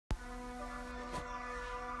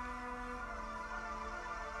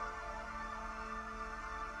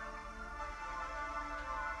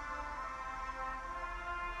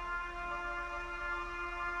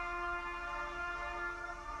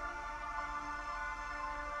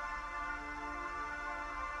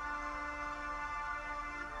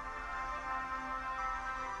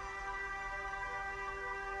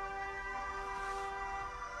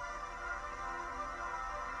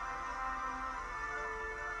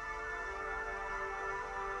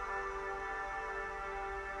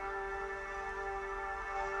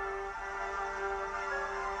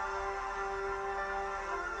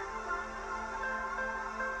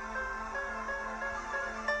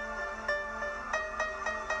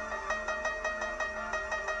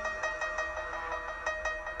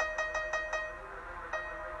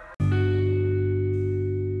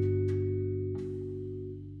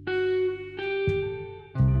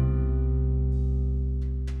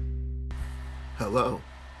Hello,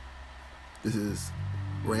 this is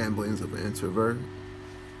Ramblings of an Introvert.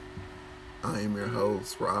 I am your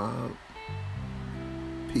host, Rob.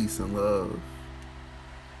 Peace and love.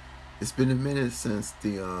 It's been a minute since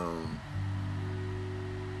the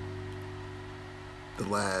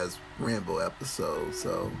last Ramble episode,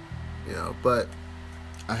 so but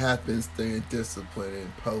I have been staying disciplined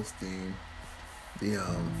in posting the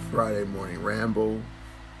Friday morning ramble.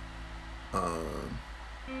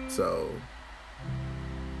 So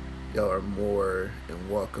y'all are more than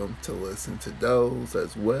welcome to listen to those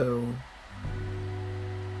as well.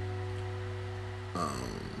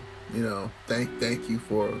 Thank you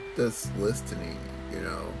for just listening.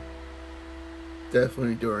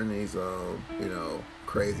 Definitely during these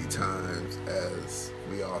crazy times as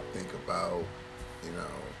we all think about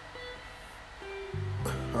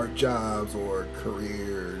our jobs or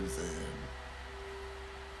careers and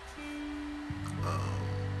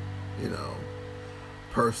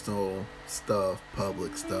personal stuff,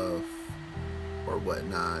 public stuff, or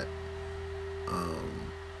whatnot.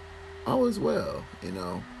 All is well,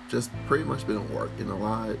 just pretty much been working a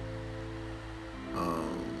lot.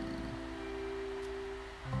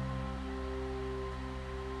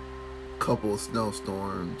 Couple of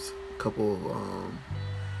snowstorms, couple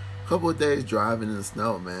of days driving in the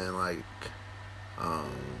snow, man. Like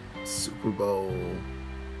Super Bowl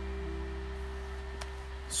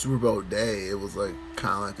day, it was like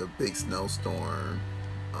kind of like a big snowstorm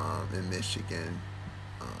in Michigan.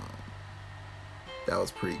 That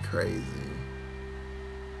was pretty crazy.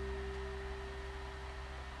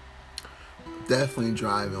 Definitely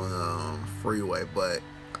driving on the freeway, but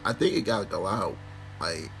I think it got I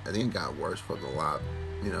think it got worse for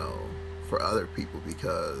for other people,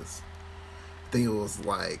 because I think it was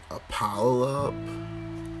like a pile up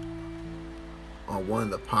on one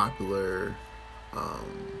of the popular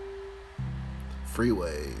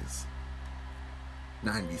freeways,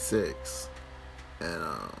 96, and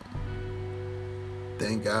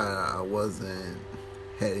thank God I wasn't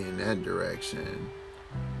heading in that direction,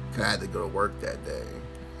 because I had to go to work that day,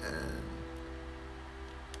 and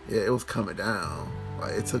yeah, it was coming down.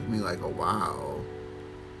 Like, it took me like a while,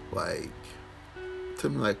 it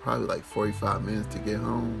took me probably 45 minutes to get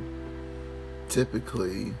home.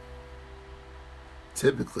 Typically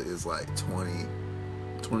it's like 20,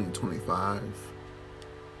 25.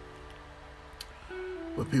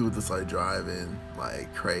 But people just driving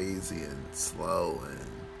like crazy and slow and,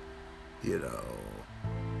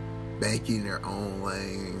 making their own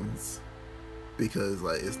lanes, because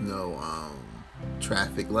it's no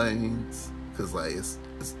traffic lanes, because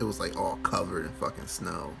it was all covered in fucking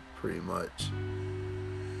snow pretty much.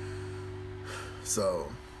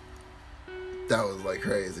 So that was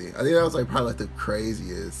crazy. I think that was probably the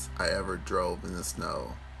craziest I ever drove in the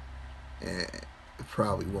snow, and it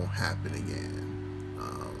probably won't happen again.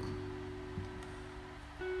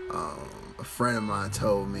 A friend of mine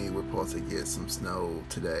told me we're supposed to get some snow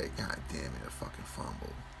today. God damn it, a fucking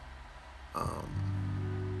fumble.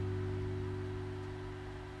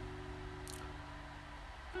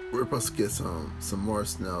 We're supposed to get some more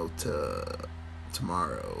snow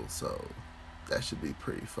tomorrow, so that should be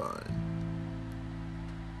pretty fun.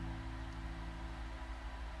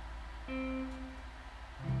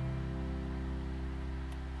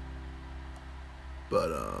 But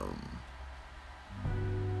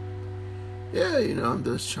yeah, I'm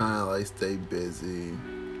just trying to stay busy.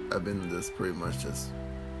 I've been just pretty much just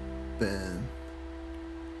been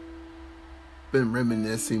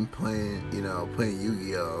reminiscing, playing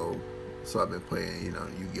Yu-Gi-Oh. So I've been playing,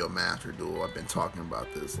 Yu-Gi-Oh! Master Duel. I've been talking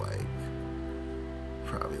about this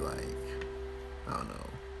probably I don't know,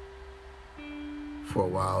 for a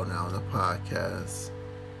while now on the podcast.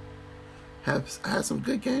 I had some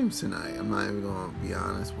good games tonight. I'm not even gonna be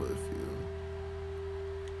honest with you.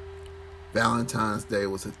 Valentine's Day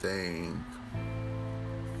was a thing.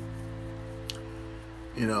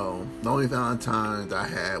 The only Valentine's I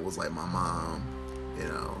had was my mom.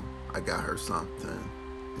 I got her something,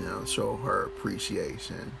 show her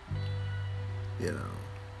appreciation.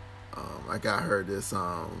 I got her this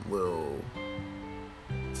little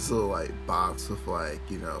box with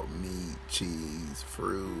meat, cheese,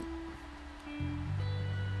 fruit,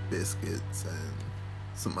 biscuits, and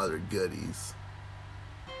some other goodies.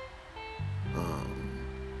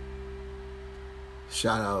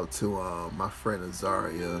 Shout out to my friend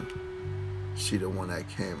Azaria. She the one that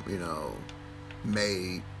came,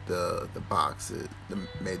 made the boxes,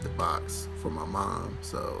 made the box for my mom.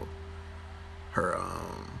 So her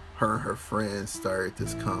and her friends started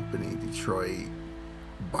this company, Detroit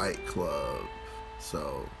Bike Club.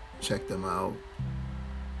 So check them out.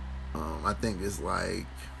 I think it's like,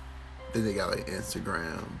 I think they got like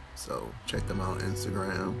Instagram, so check them out on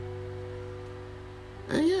Instagram.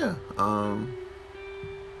 And yeah,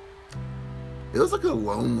 it was like a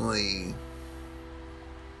lonely,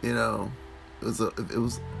 you know, it was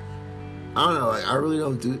I don't know, like I really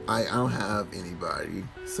I don't have anybody,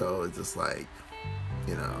 so it's just like,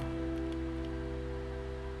 you know,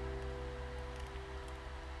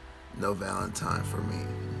 no Valentine for me.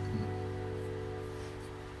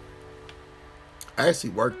 I actually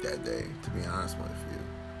worked that day, to be honest with you.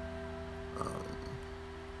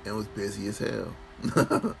 It was busy as hell.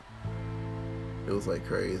 It was like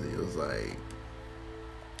crazy. It was like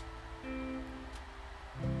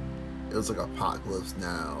Apocalypse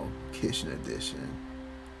Now, Kitchen Edition.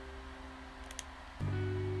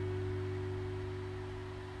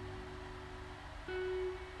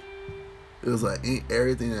 It was like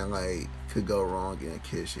everything that like could go wrong in a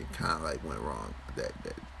kitchen kind of like went wrong that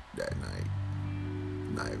night.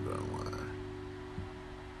 Not even gonna lie.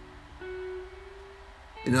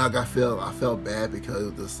 You know, like I felt bad because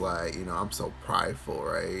it was just like, you know, I'm so prideful,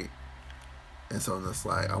 right? And so I'm just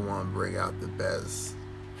like, I want to bring out the best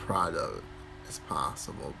product as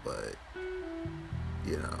possible, but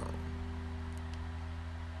you know,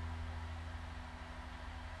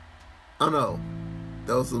 I don't know.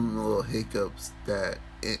 Those are some little hiccups that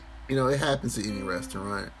you know, it happens to any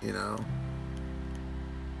restaurant, you know.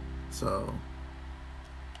 So,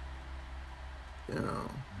 you know,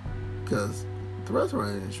 because the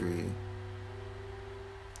restaurant industry,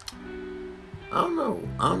 I don't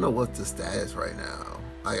know what's the status right now.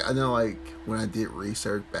 Like I know, like when I did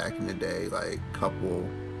research back in the day, like couple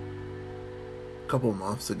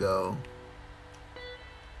months ago.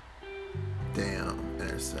 Damn,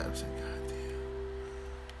 interception,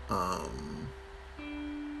 goddamn.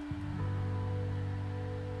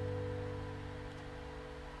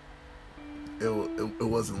 It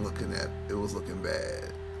wasn't looking at. It was looking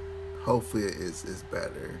bad. Hopefully, it's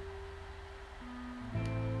better.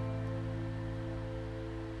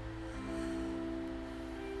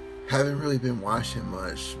 Haven't really been watching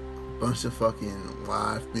much. Bunch of fucking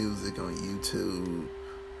live music on YouTube.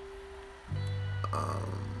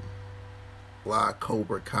 A lot of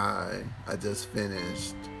Cobra Kai. I just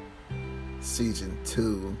finished season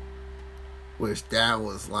 2, which that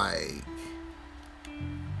was like,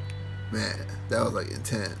 man, that was like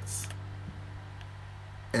intense.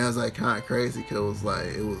 And it was like kind of crazy because it was like,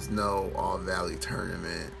 it was no All Valley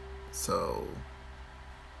tournament. So,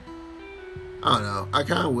 I don't know. I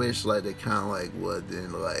kind of wish like they kind of like would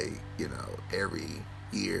in like, you know, every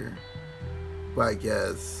year. But I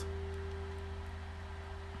guess,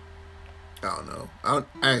 I don't know. I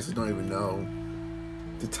actually don't even know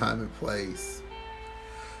the time and place.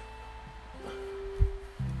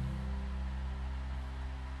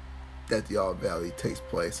 That the All Valley takes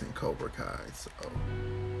place in Cobra Kai, so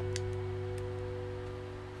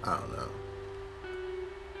I don't know.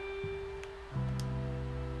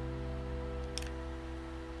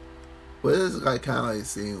 But it's like kind of like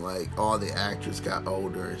seeing like all the actors got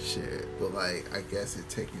older and shit. But like I guess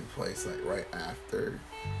it's taking place like right after,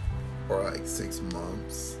 or like 6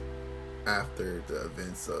 months after the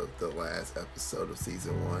events of the last episode of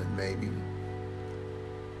season 1, maybe.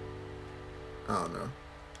 I don't know.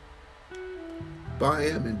 But I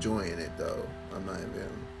am enjoying it though. I'm not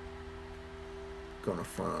even gonna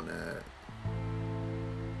front on that.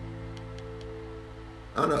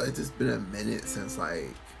 I don't know, it's just been a minute since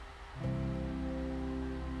like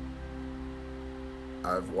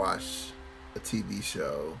I've watched a TV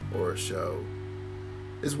show or a show.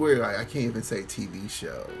 It's weird, like I can't even say TV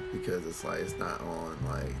show because it's like it's not on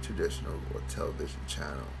like traditional or television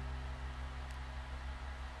channel.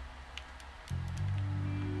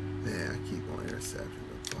 Man, I keep on intercepting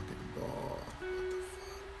the fucking ball. What the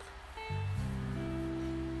fuck?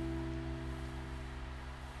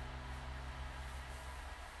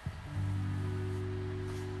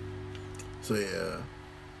 So yeah.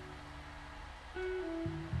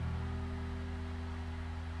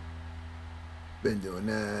 Been doing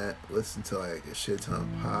that. Listen to like a shit ton of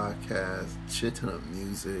podcasts, shit ton of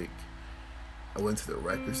music. I went to the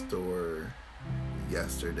record store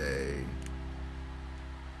yesterday.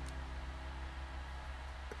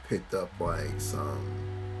 Picked up like some,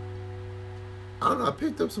 I don't know, I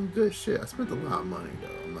picked up some good shit. I spent a lot of money though,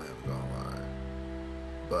 I'm not even gonna lie.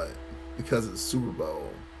 But because of the Super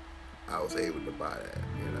Bowl, I was able to buy that,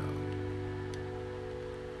 you know.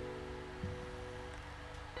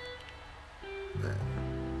 Man.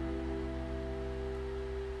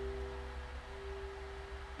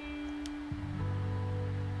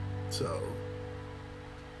 So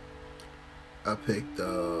I picked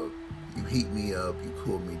up You Heat Me Up, You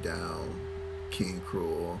Cool Me Down, King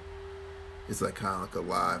Cruel. It's like kind of like a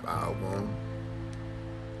live album.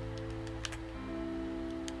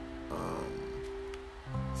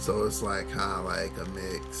 So it's like kind of like a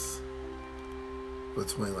mix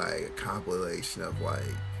between like a compilation of like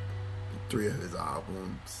 3 of his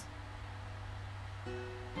albums,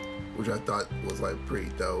 which I thought was like pretty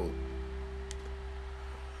dope.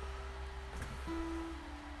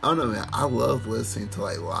 I don't know, man. I love listening to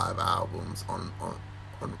like live albums on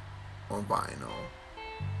vinyl.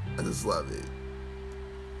 I just love it.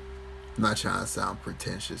 I'm not trying to sound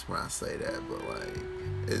pretentious when I say that, but like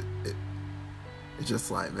it's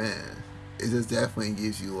just like, man, it just definitely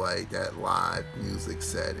gives you like that live music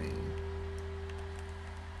setting.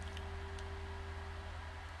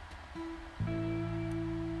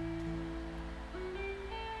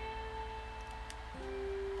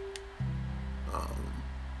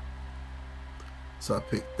 So I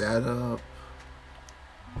picked that up,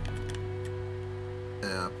 and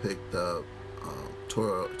I picked up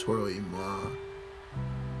Toro y Moi,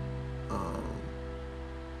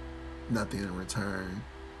 Nothing in Return,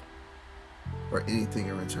 or Anything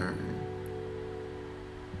in Return.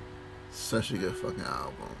 Such a good fucking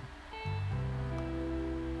album.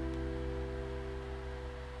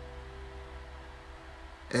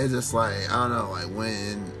 And it's just like, I don't know, like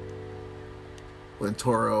when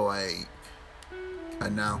Toro like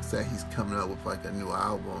announced that he's coming up with like a new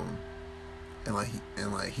album, and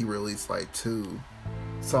he released like 2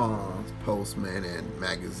 songs, Postman and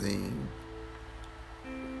Magazine,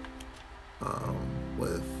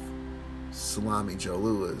 with Salami Joe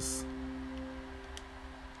Louis.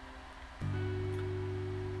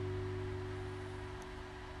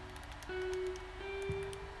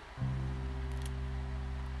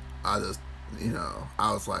 I just,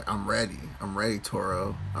 I was like, I'm ready,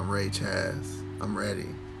 Toro, I'm ready, Chaz, I'm ready.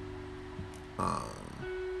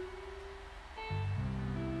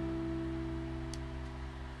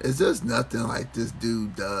 It's just nothing like this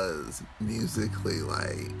dude does musically.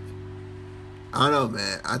 Like, I don't know,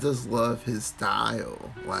 man. I just love his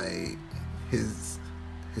style. Like, his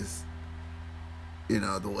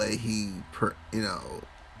the way he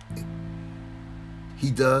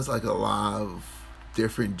does like a lot of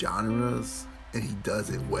different genres, and he does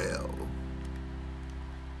it well.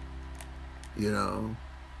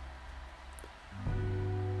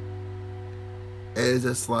 And it's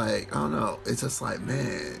just like, I don't know, it's just like,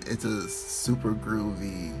 man, it's just super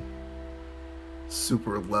groovy,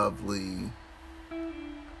 super lovely.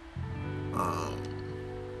 I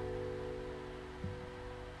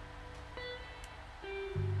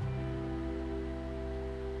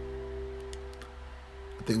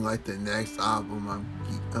think like the next album I'm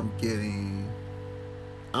getting,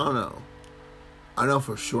 I don't know. I know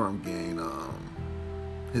for sure I'm getting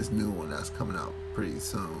his new one that's coming out pretty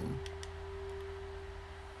soon.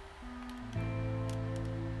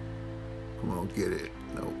 Come on, get it.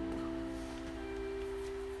 Nope.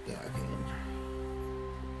 Yeah,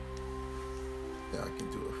 I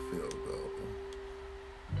can do a field goal.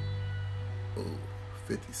 Ooh,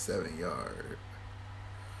 57-yard.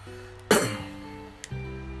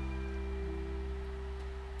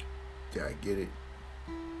 Did I get it?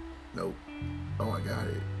 Nope. Oh, I got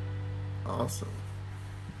it. Awesome.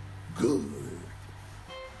 Good.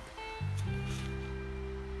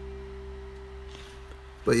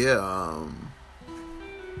 But yeah,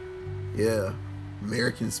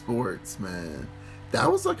 American sports, man.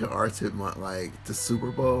 That was like an Arctic Monkey, like the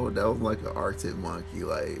Super Bowl. That was like an Arctic Monkey,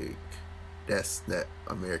 like that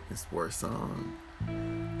American sports song.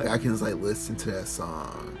 Like I can just like listen to that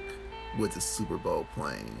song with the Super Bowl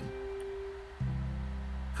playing.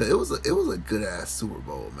 Cause it was a good ass Super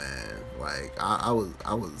Bowl, man. Like I was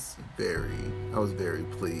very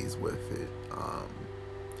pleased with it.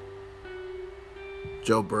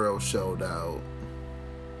 Joe Burrow showed out.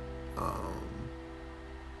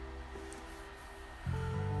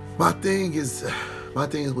 My thing is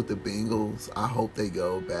with the Bengals. I hope they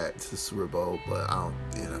go back to the Super Bowl, but I don't.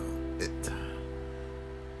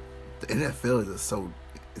 The NFL is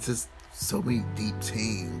it's just so many deep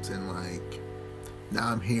teams, and like now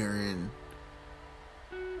I'm hearing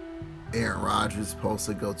Aaron Rodgers is supposed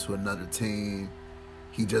to go to another team.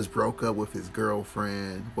 He just broke up with his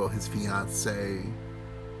girlfriend, his fiance.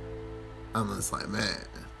 I'm just like, man,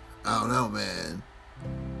 I don't know, man.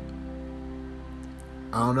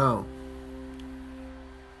 I don't know.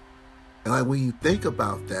 And like when you think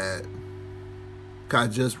about that, I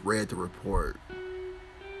just read the report.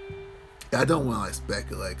 I don't want to like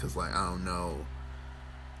speculate because like I don't know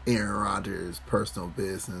Aaron Rodgers' personal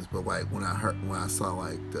business, but like when I saw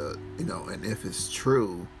like the and if it's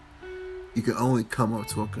true, you can only come up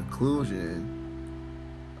to a conclusion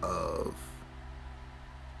of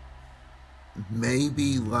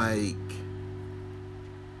maybe like,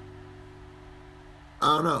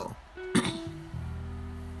 I don't know.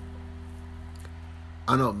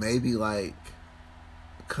 I don't know, maybe like,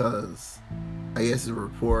 because I guess the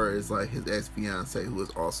reporter is like his ex fiance, who is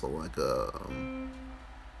also like an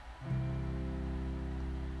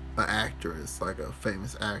actress, like a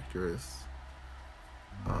famous actress.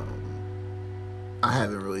 I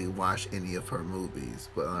haven't really watched any of her movies,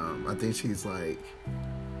 but I think she's like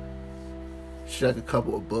a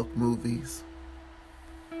couple of book movies,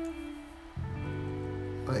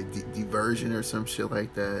 like Diversion or some shit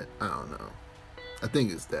like that. I don't know. I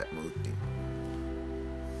think it's that movie.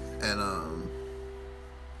 And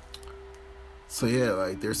so yeah,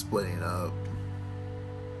 like they're splitting up,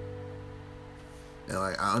 and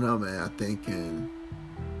like I don't know, man. I'm thinking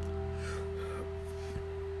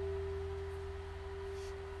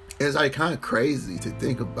it's like kind of crazy to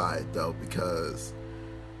think about it though, because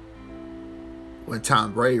when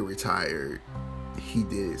Tom Brady retired, he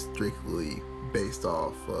did it strictly based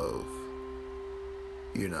off of,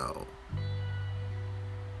 you know,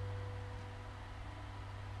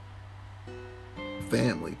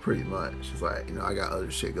 family, pretty much. It's like, you know, I got other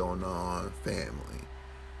shit going on, family.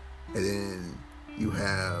 And then you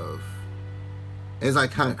have, it's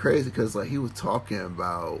like kind of crazy because like he was talking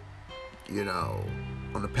about, you know,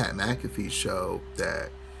 on the Pat McAfee show that,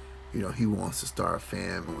 you know, he wants to start a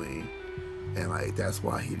family, and like that's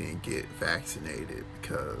why he didn't get vaccinated,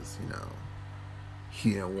 because, you know,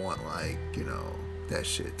 he didn't want like, you know, that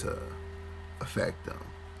shit to affect him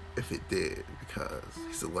if it did, because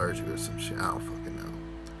he's allergic or some shit. I don't fucking know.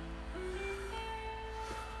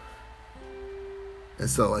 And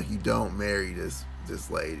so like you don't marry this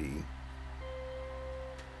lady.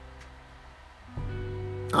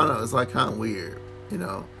 I don't know, it's like kind of weird, you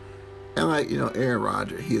know. And like, you know, Aaron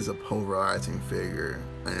Rodgers, he is a polarizing figure,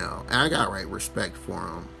 you know, and I got right respect for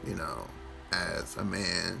him, you know, as a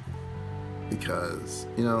man, because,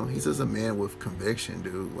 you know, he's just a man with conviction,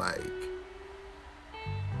 dude. Like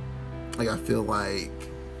I feel like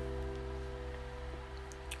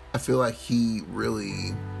he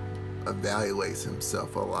really evaluates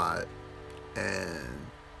himself a lot and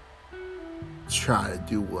try to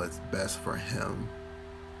do what's best for him.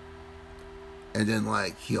 And then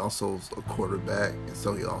like he also is a quarterback, and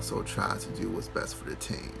so he also tries to do what's best for the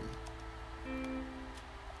team.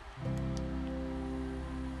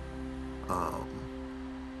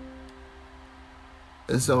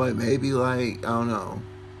 And so like maybe like, I don't know,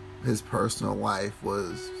 his personal life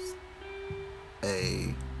was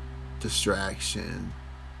a distraction,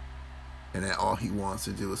 and that all he wants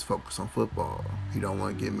to do is focus on football. He don't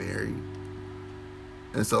want to get married.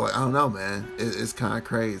 And so like, I don't know, man, it's kind of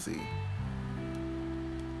crazy.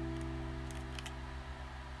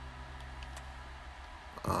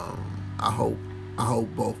 I hope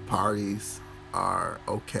both parties are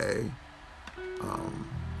okay.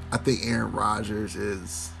 I think Aaron Rodgers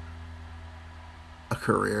is a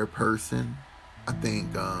career person. I think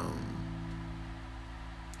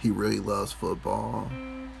he really loves football,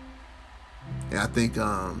 and I think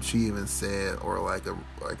she even said, or like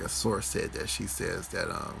a source said, that she says that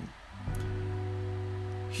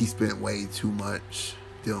he spent way too much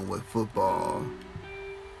dealing with football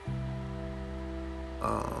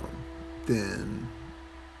than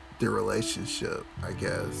their relationship, I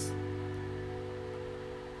guess.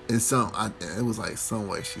 In it was like some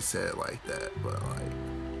way she said it like that, but like,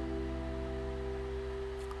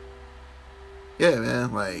 yeah,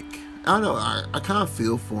 man, like, I don't know, I kind of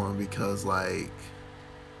feel for him, because like,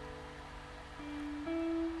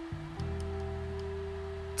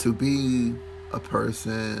 to be a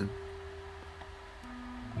person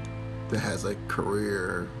that has a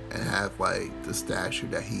career and have like the stature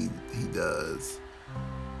that he does,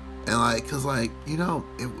 and like, cause like, you know,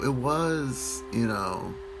 it was, you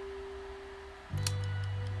know,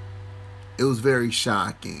 it was very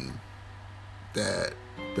shocking that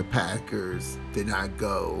the Packers did not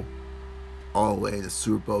go all the way to the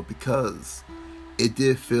Super Bowl, because it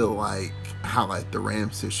did feel like how like the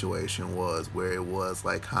Rams situation was, where it was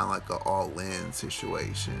like kind of like an all-in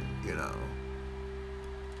situation, you know.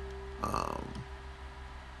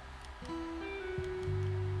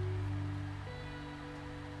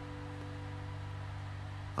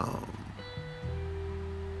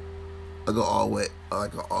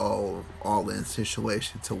 Like an all-in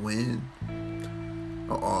situation to win,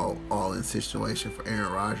 or all-in situation for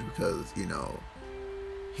Aaron Rodgers, because, you know,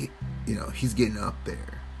 he's getting up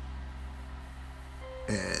there,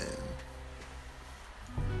 and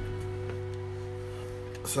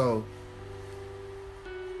so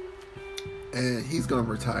And he's gonna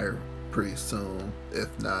retire pretty soon,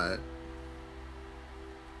 if not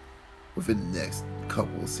within the next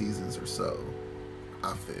couple of seasons or so,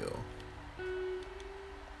 I feel.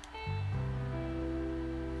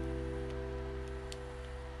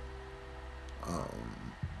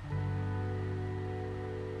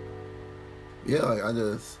 Yeah, like I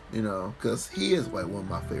just, because he is like one of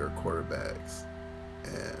my favorite quarterbacks,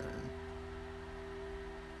 and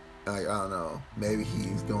like I don't know, maybe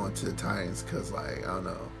he's going to the Titans because like I don't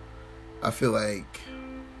know, I feel like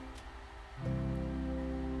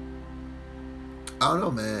I don't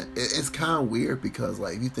know, man. It's kind of weird because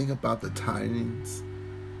like if you think about the Titans,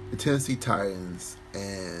 the Tennessee Titans,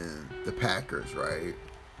 and the Packers, right?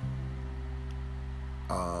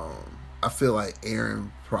 I feel like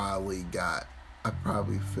Aaron probably got. I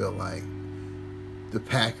probably feel like the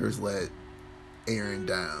Packers let Aaron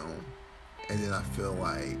down, and then I feel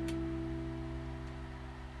like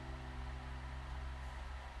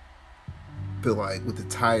with the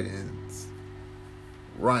Titans,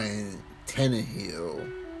 Ryan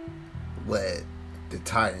Tannehill let the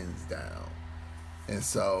Titans down, and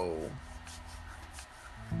so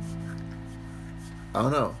I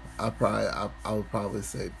don't know. I would probably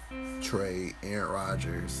say trade Aaron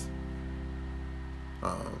Rodgers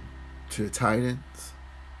to the Titans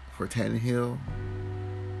for Tannehill,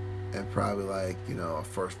 and probably like a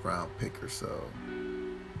first round pick or so,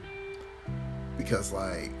 because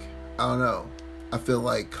like I don't know, I feel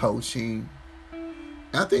like coaching.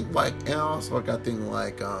 I think like, and also like I think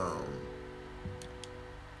like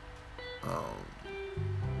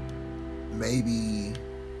maybe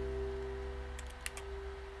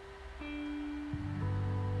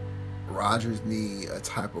Rodgers need a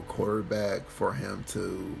type of quarterback for him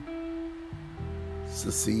to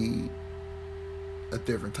succeed. A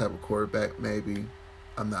different type of quarterback, maybe.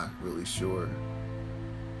 I'm not really sure.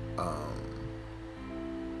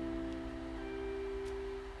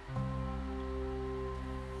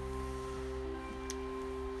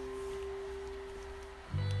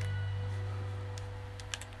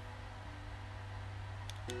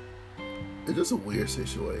 It's just a weird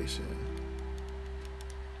situation.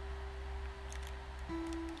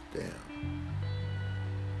 Damn.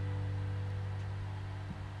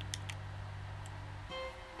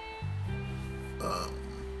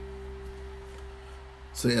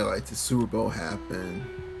 So yeah, like the Super Bowl happened.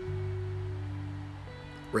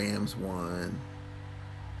 Rams won.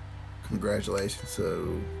 Congratulations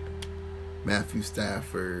to Matthew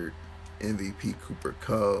Stafford, MVP Cooper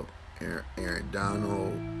Kupp, Aaron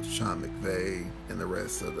Donald, Sean McVay, and the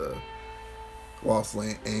rest of the Los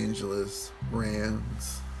Angeles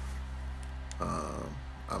Rams.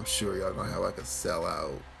 I'm sure y'all gonna have like a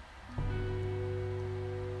sellout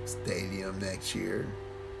stadium next year.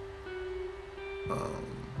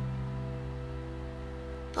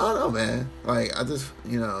 I don't know, man. Like I just, I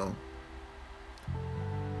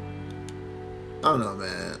don't know,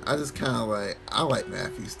 man. I just kind of like, I like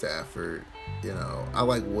Matthew Stafford. I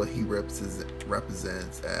like what he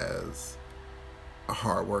represents as a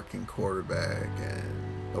hardworking quarterback,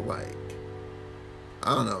 but like,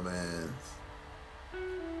 I don't know, man.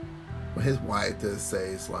 But his wife does say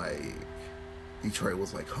it's like Detroit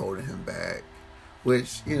was like holding him back,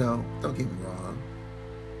 which don't get me wrong,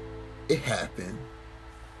 it happened.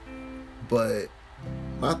 But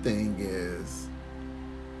my thing is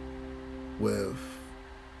with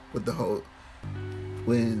the whole,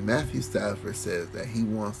 when Matthew Stafford says that he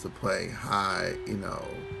wants to play high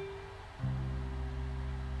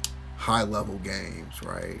level games,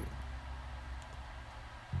 right?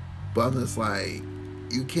 But I'm just like,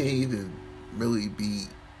 you can't even really beat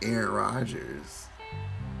Aaron Rodgers.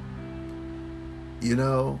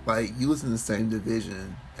 Like you was in the same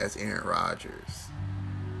division as Aaron Rodgers.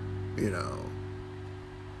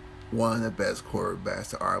 One of the best quarterbacks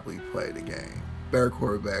to arguably play the game. Better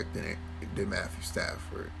quarterback than Matthew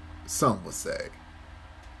Stafford, some would say.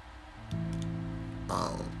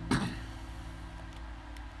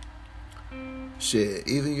 Shit,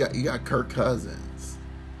 even you got Kirk Cousins,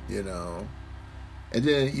 and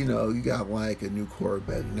then you got like a new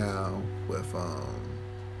quarterback now with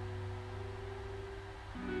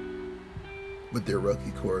their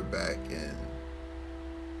rookie quarterback in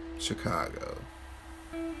Chicago.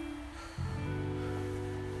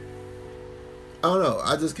 I don't know.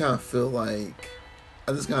 I just kind of feel like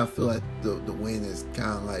the win is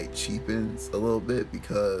kind of like cheapens a little bit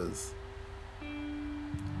because,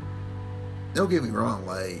 don't get me wrong,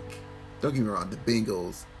 the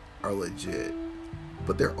Bengals are legit,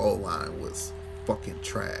 but their O-line was fucking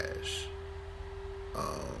trash.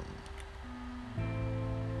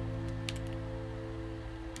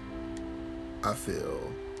 I feel.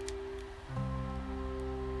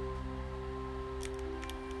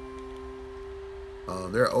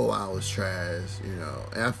 Their O-line was trash, you know.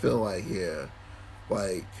 And I feel like, yeah,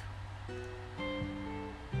 like,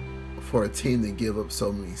 for a team to give up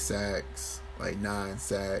so many sacks, like 9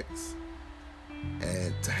 sacks,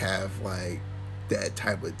 and to have, like, that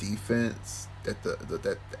type of defense that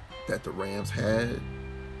the Rams had,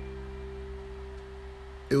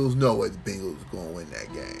 it was no way the Bengals was going to win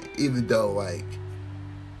that game. Even though, like,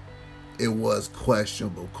 it was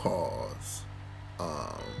questionable calls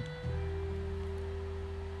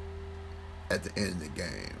at the end of the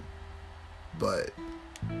game. But,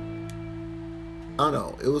 I don't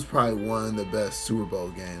know. It was probably one of the best Super Bowl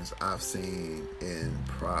games I've seen in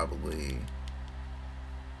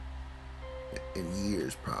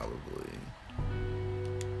years, probably.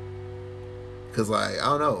 Because, like, I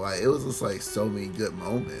don't know. Like, it was just, like, so many good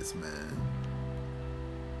moments, man.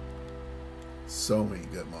 So many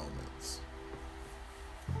good moments.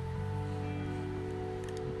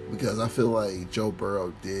 Because I feel like Joe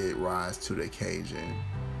Burrow did rise to the occasion.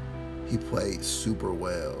 He played super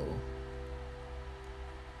well.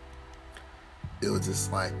 It was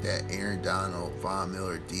just like that Aaron Donald, Von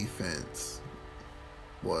Miller defense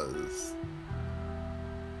was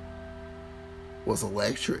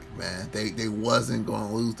electric, man. They wasn't going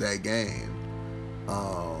to lose that game.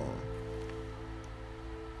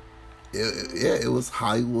 It was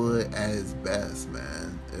Hollywood at its best,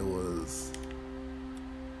 man. It was.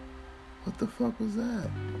 What the fuck was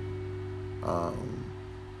that?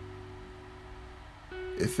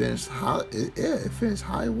 It finished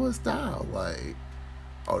Hollywood style. Like,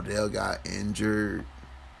 Odell got injured,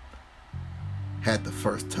 had the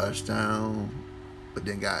first touchdown, but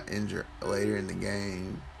then got injured later in the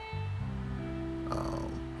game. A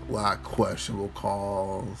lot of questionable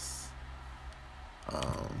calls.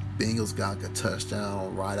 Bengals got a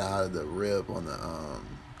touchdown right out of the rip on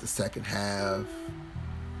the second half.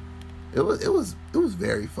 It was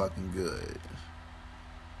very fucking good.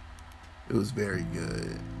 It was very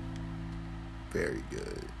good. Very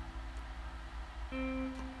good.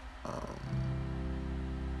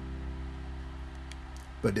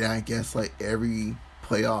 But then I guess like every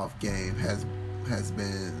playoff game has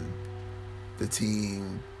been the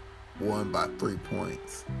team won by 3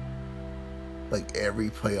 points. Like every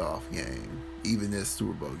playoff game, even this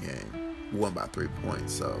Super Bowl game, won by 3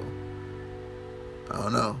 points. So I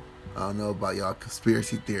don't know about y'all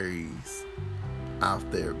conspiracy theories out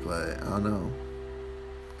there, but I don't know.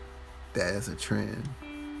 That is a trend.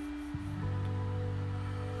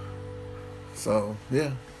 So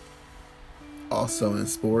yeah. Also in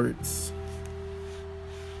sports,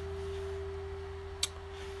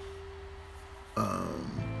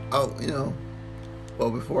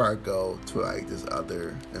 before I go to like this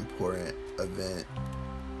other important event,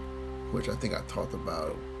 which I think I talked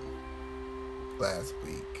about last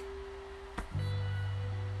week,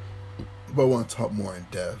 but I want to talk more in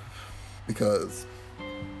depth because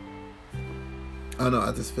I don't know,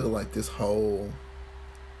 I just feel like this whole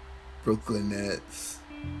Brooklyn Nets,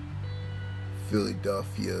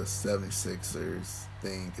 Philadelphia 76ers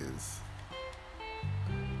thing is,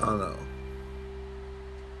 I don't know,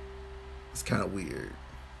 it's kind of weird.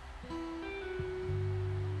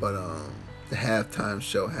 But the halftime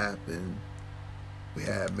show happened. We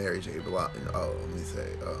had Mary J. Blige.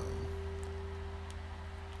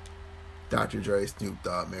 Dr. Dre, Snoop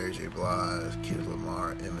Dogg, Mary J. Blige, Kendrick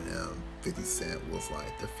Lamar, Eminem, 50 Cent was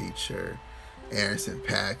like the feature. Anderson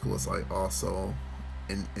 .Paak was like also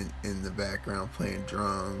in the background playing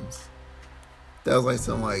drums. That was like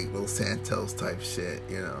some like Los Santos type shit,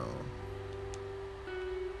 you know.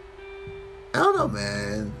 I don't know,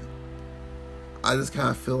 man. I just kind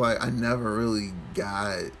of feel like I never really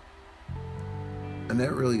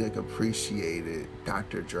like appreciated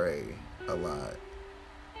Dr. Dre a lot.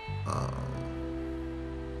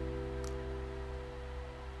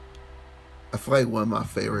 I feel like one of my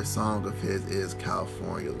favorite songs of his is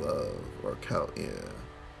California Love or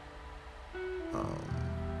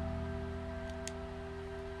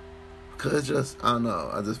Cause just, I don't know,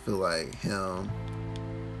 I just feel like him.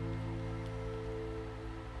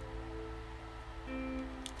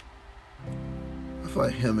 I feel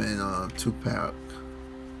like him and Tupac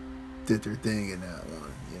did their thing in that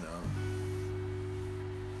one, you know.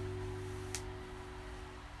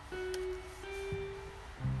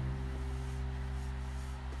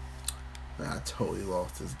 Man, I totally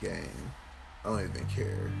lost this game. I don't even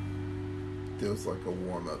care. It was like a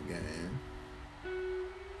warm-up game.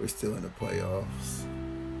 We're still in the playoffs.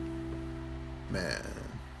 Man.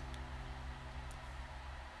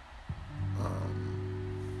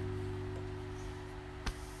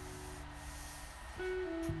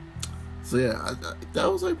 So yeah, that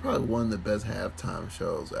was like probably one of the best halftime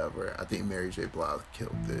shows ever. I think Mary J. Blige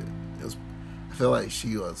killed it. It was, I feel like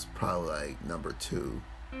she was probably like number two.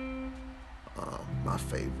 My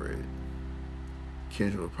favorite.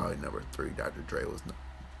 Kendrick was probably number three. Dr. Dre was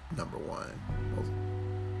number one.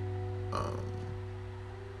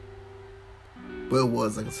 But it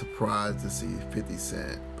was like a surprise to see 50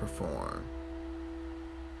 Cent perform,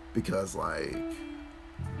 because like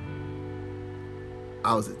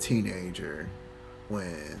I was a teenager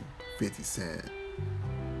when 50 Cent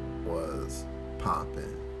was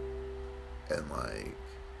popping, and like,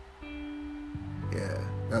 yeah,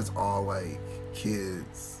 that's all like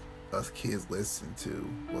us kids listened to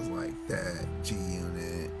was like that.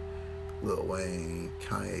 G-Unit, Lil Wayne,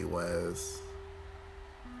 Kanye West,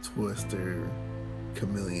 Twister,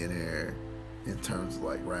 Chamillionaire, in terms of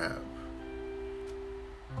like rap.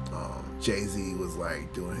 Jay-Z was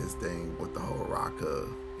like doing his thing with the whole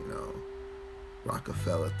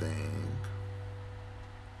Rockefeller thing.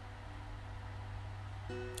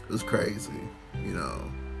 It was crazy, We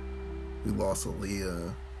lost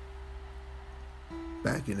Aaliyah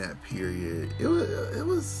back in that period. It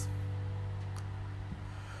was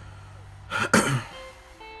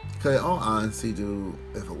okay, all honesty, dude,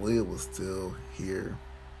 if Aaliyah was still here,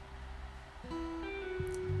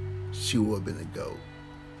 she would have been a GOAT.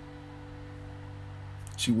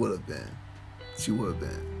 She would have been.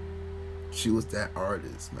 She was that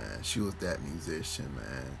artist, man. She was that musician,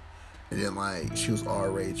 man. And then, like, she was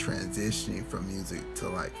already transitioning from music to,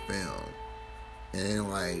 like, film. And then,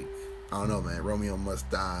 like, I don't know, man, Romeo Must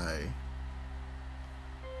Die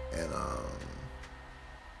and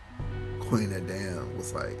Queen of Damn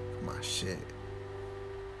was, like, my shit.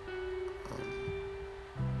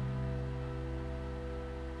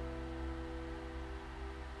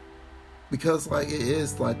 Because, like, it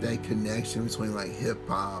is, like, that connection between, like,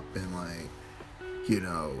 hip-hop and, like,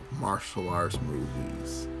 martial arts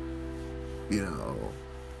movies.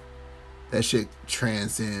 That shit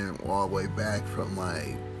transcend all the way back from,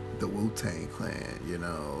 like, the Wu-Tang Clan,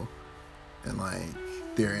 and, like,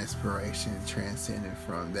 their inspiration transcended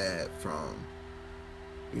from that, from,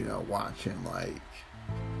 watching, like,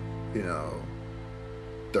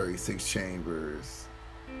 36 Chambers,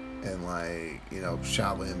 and like,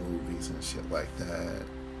 Shaolin movies and shit like that.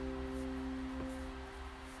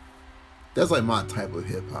 That's like my type of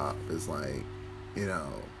hip hop, is like,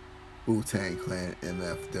 Wu-Tang Clan,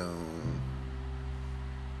 MF Doom,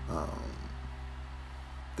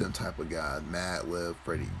 them type of guys, Madlib,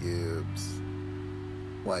 Freddie Gibbs,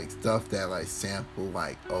 like stuff that like sample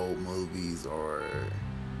like old movies, or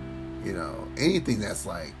anything that's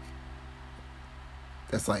like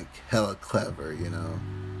hella clever,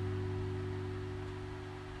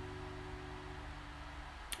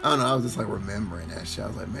 I don't know, I was just like remembering that shit. I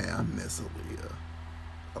was like, man, I miss Aaliyah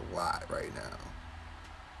a lot right now.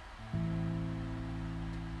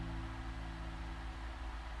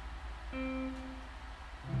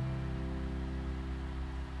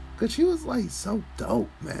 Cause she was like so dope,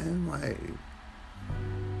 man. Like,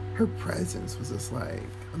 her presence was just like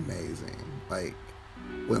amazing. Like,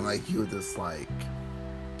 when like you would just like,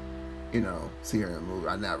 see her in a movie.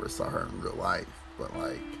 I never saw her in real life, but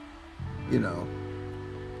like,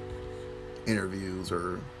 interviews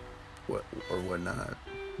or whatnot.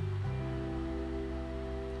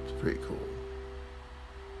 It's pretty cool.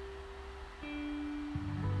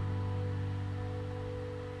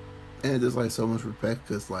 And there's like so much respect,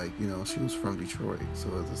 because like, she was from Detroit, so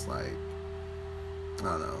it's just like, I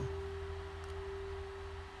don't know.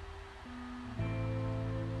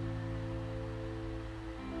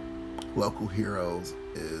 Local heroes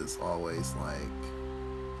is always like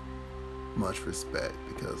much respect,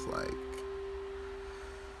 because like,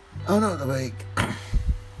 I don't know, like,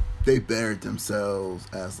 they bettered themselves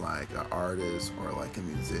as like an artist or like a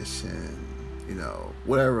musician,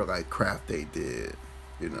 whatever like craft they did,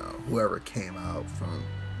 whoever came out from,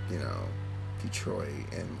 Detroit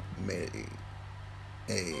and made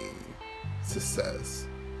a success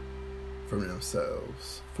for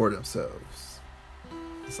themselves.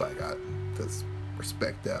 It's like, I just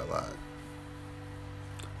respect that a lot.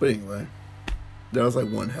 But anyway, that was like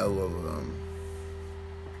one hell of a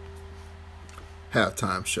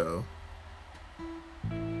halftime show.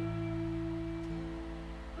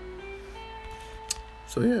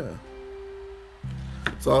 So yeah.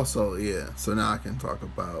 So also, yeah. So now I can talk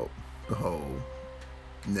about the whole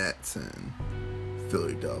Nets and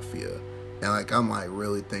Philadelphia. And like, I'm like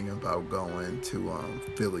really thinking about going to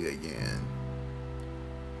Philly again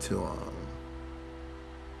to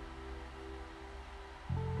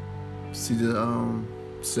see the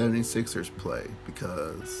 76ers play,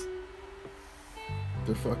 because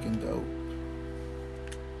they're fucking dope.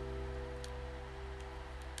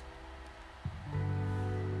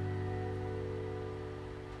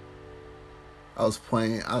 I was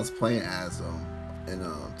playing as them in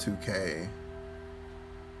 2K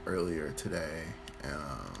earlier today, and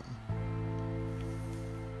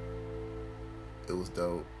it was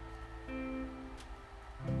dope.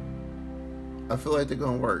 I feel like they're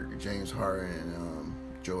gonna work. James Harden and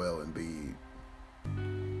Joel Embiid.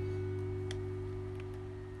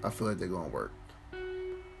 I feel like they're gonna work.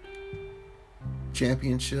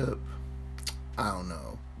 Championship, I don't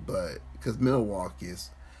know, but because Milwaukee's,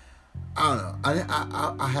 I don't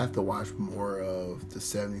know. I have to watch more of the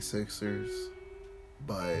 76ers,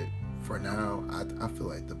 but for now, I feel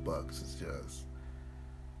like the Bucks is just,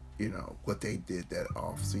 you know, what they did that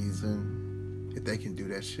off season. If they can do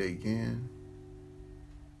that shit again,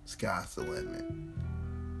 sky's the limit.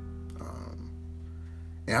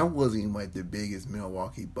 And I wasn't even like the biggest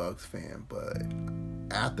Milwaukee Bucks fan, but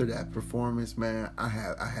after that performance, man, I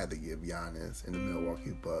had to give Giannis and the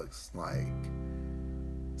Milwaukee Bucks like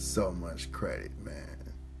so much credit,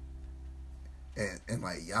 man. And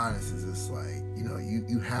like Giannis is just like, you know,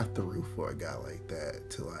 you have to root for a guy like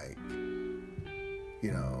that to like,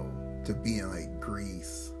 you know, to be in like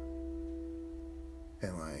Greece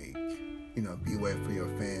and like, you know, be away for your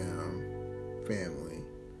family,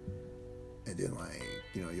 and then like,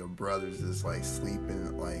 you know, your brothers is like sleeping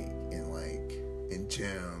in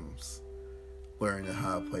gyms, learning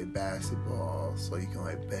how to play basketball so you can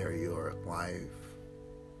like better your life.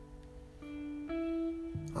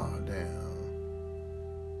 Oh damn.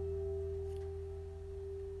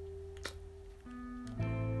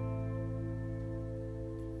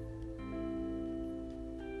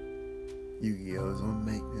 Yu-Gi-Oh! Is on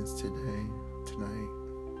maintenance tonight.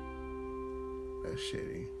 That's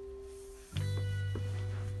shitty.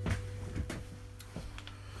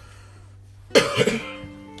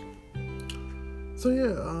 So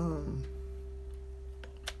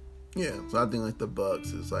so I think like the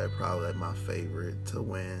Bucks is like probably like my favorite to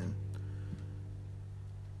win.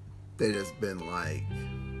 They just been like,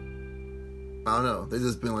 I don't know, they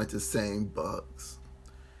just been like the same Bucks.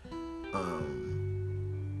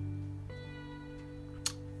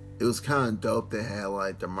 It was kind of dope they had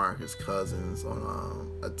like DeMarcus Cousins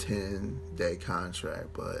on a 10-day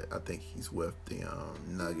contract, but I think he's with the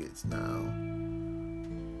Nuggets now.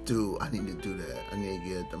 Dude, I need to do that. I need to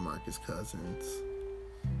get DeMarcus Cousins.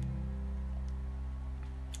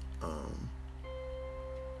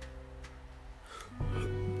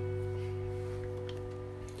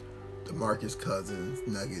 DeMarcus Cousins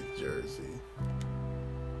Nuggets jersey.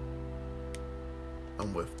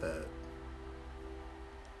 I'm with that.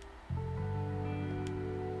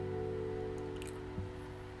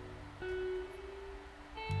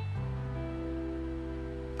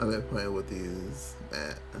 I've been playing with these,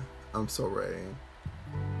 man. I'm so ready.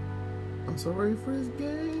 I'm so ready for this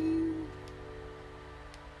game.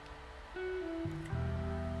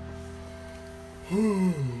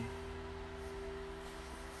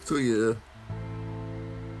 So yeah.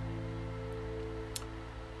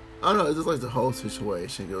 I don't know, it's just like the whole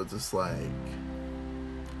situation. It was just like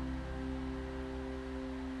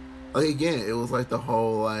again, it was like the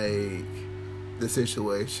whole like the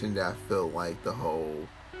situation that I felt like the whole,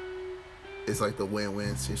 it's like the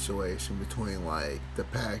win-win situation between like the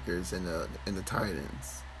Packers and the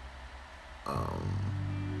Titans.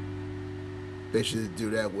 They should do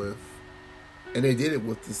that with, and they did it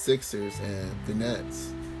with the Sixers and the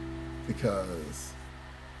Nets, because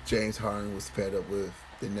James Harden was fed up with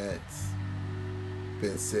the Nets.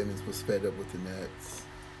 Ben Simmons was fed up with the Nets.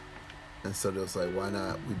 And so they was like, why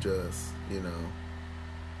not we just, you know,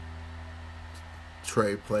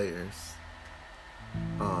 trade players.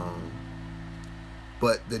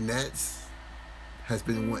 But the Nets has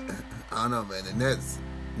been, I don't know, man. The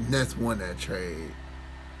Nets won that trade.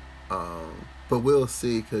 But we'll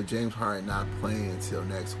see, because James Harden not playing until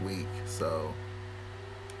next week. So,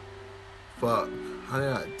 fuck. How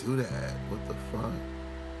did I do that? What the fuck?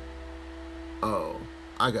 Oh,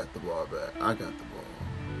 I got the ball back. I got the ball.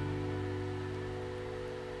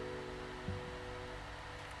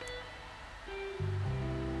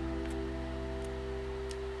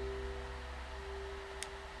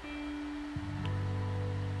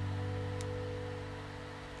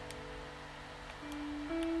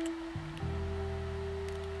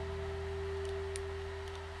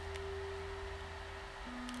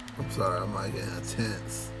 I'm sorry, I'm like in a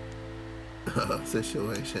tense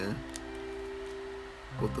situation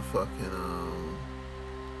with the fucking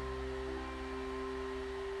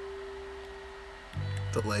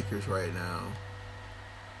the Lakers right now.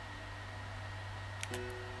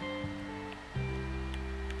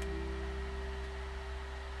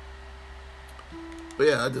 But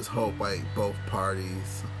yeah, I just hope like both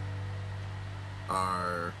parties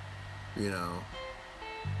are, you know,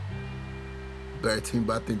 better team.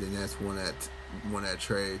 But I think the Nets won that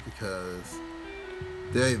trade because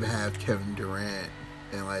they don't even have Kevin Durant,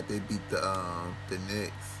 and like they beat the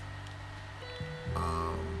Knicks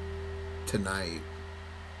tonight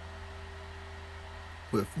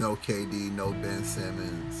with no KD, no Ben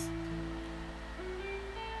Simmons,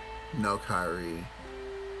 no Kyrie.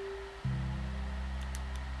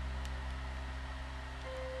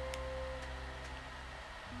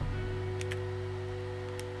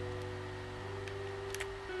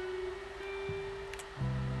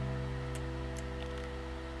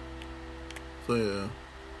 So yeah,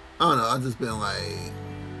 I don't know. I've just been like,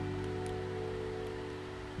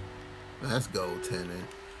 that's goaltending.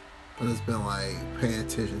 I've just been like paying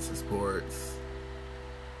attention to sports.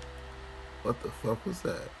 What the fuck was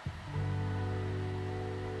that?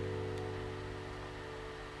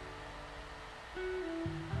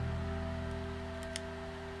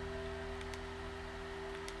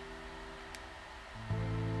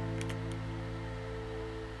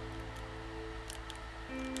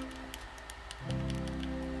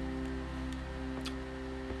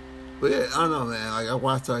 But yeah, I don't know, man. Like I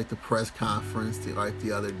watched like the press conference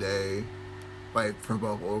the other day, like from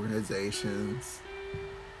both organizations.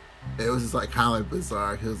 It was just like kind of like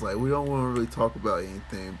bizarre because like we don't want to really talk about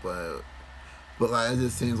anything, but like it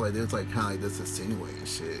just seems like there's like kind of like this insinuating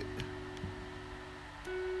shit,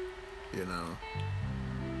 you know.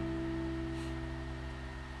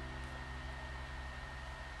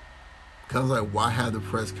 Cause like why have the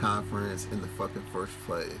press conference in the fucking first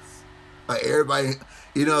place? Like everybody,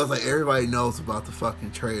 you know, it's like everybody knows about the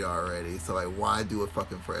fucking trade already. So like, why do a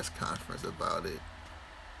fucking press conference about it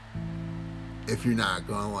if you're not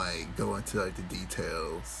gonna like go into like the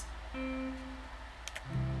details?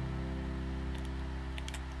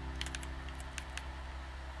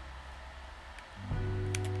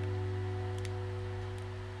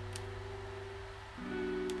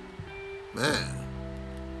 Man,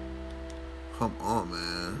 come on,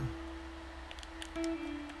 man.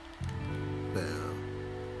 Damn.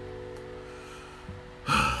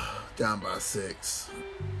 Down by 6.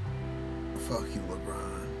 Fuck you,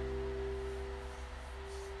 LeBron.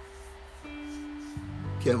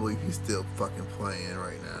 Can't believe he's still fucking playing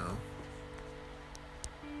right now.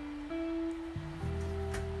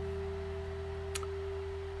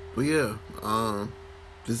 But yeah,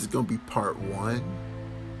 this is gonna be part 1.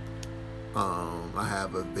 I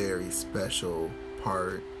have a very special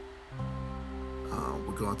part.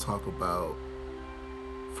 We're gonna talk about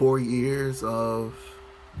 4 years of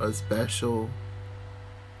a special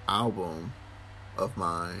album of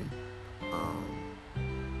mine.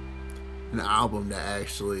 An album that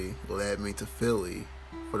actually led me to Philly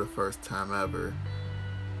for the first time ever.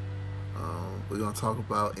 We're gonna talk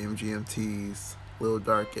about MGMT's Little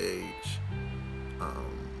Dark Age.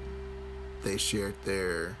 They shared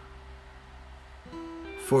their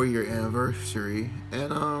 4-year anniversary,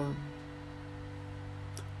 and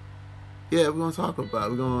yeah, we're gonna talk about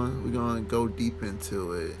it. We're gonna go deep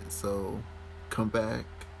into it. So come back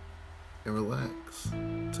and relax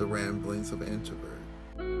to Ramblings of an Introvert.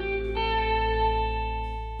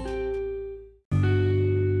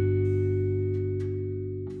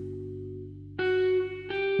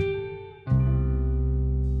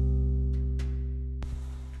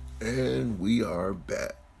 And we are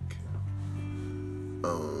back.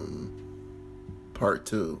 Part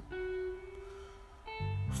 2.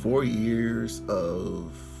 4 years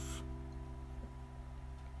of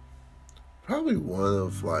probably one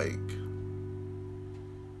of like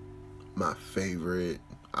my favorite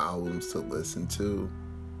albums to listen to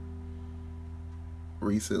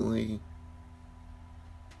recently.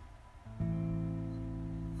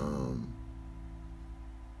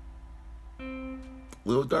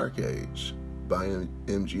 Little Dark Age by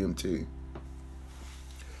MGMT.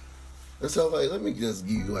 And so, like, let me just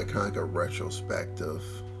give you, like, kind of like a retrospective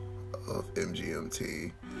of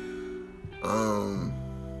MGMT.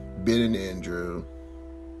 Ben and Andrew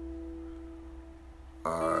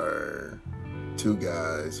are 2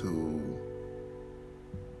 guys who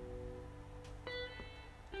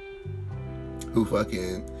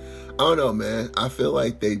fucking, I don't know, man. I feel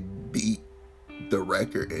like they beat the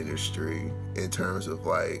record industry in terms of,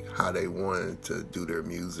 like, how they wanted to do their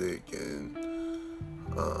music and,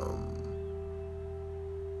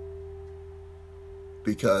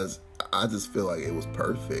 because I just feel like it was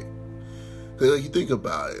perfect. Cause like you think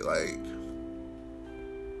about it, like,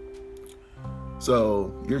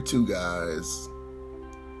 so you're 2 guys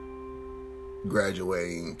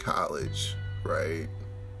graduating college, right?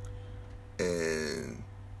 and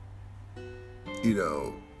you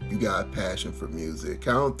know, you got a passion for music.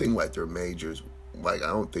 I don't think like their majors, like I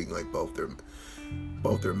don't think like both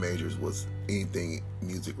their majors was anything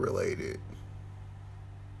music related.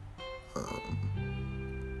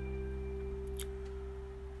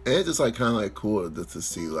 And it's just like kind of like cool to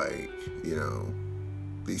see like, you know,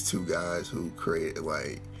 these two guys who created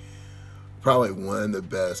like probably one of the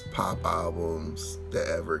best pop albums that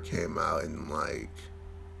ever came out in like,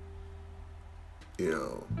 you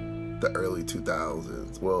know, the early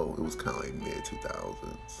 2000s. Well, it was kind of like mid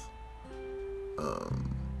 2000s.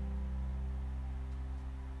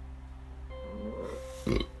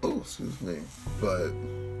 Oh, excuse me. But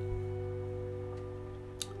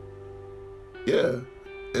yeah,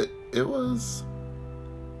 it was,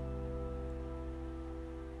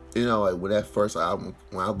 you know, like when I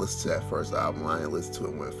listened to that first album, I didn't listen to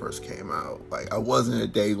it when it first came out. Like I wasn't a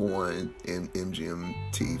day one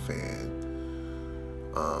MGMT fan.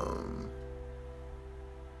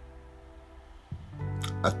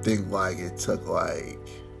 I think like it took like,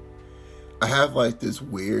 I have like this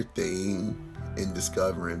weird thing in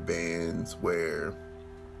discovering bands where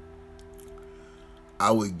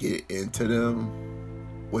I would get into them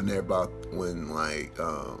when they're about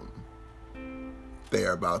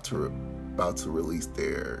to release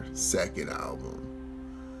their second album,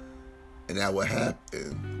 and that would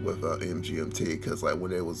happen with MGMT, because like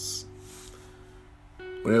when it was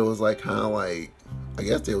like kind of like, I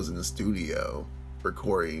guess they was in the studio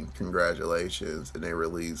recording Congratulations and they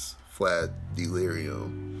released Flat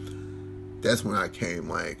Delirium, that's when I became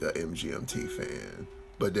like a MGMT fan.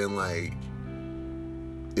 But then like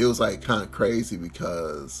it was like kind of crazy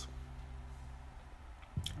because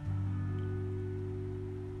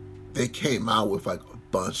they came out with like a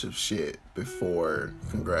bunch of shit before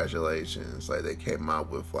Congratulations. Like they came out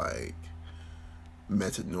with like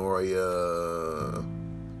Metanoia,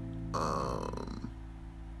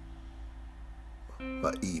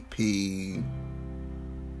 an EP,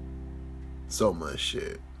 so much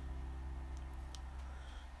shit.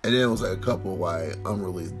 And then it was like a couple of like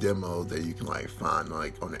unreleased demos that you can like find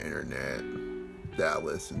like on the internet that I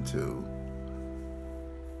listened to.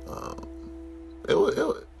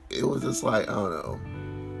 It was just like, I don't know.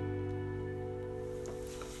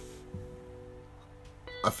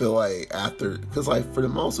 I feel like after, because like for the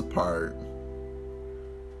most part,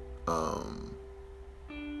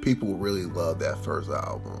 people really love that first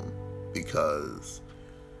album because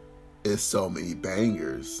it's so many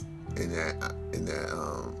bangers in that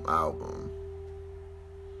album.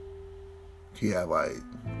 You have like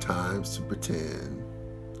Times to Pretend,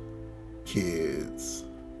 Kids,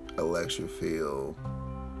 Electric Feel,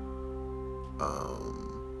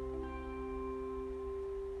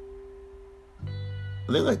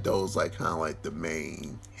 I think like those like kind of like the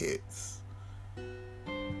main hits.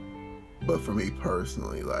 But for me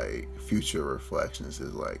personally, like Future Reflections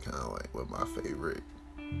is like kind of like one of my favorite.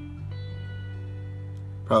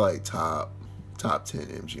 Probably like top 10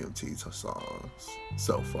 MGMT songs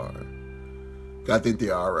so far. I think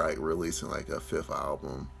they are like releasing like a 5th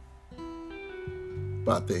album.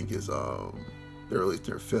 But I think it's they released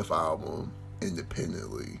their 5th album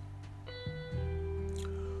independently.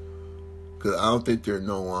 Cause I don't think they're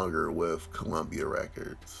no longer with Columbia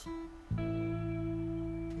Records.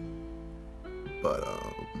 But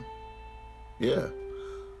yeah.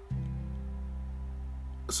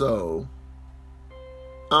 So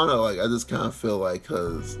I don't know, like I just kind of feel like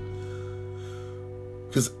cause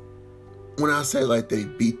when I say like they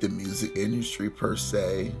beat the music industry per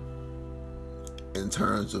se, in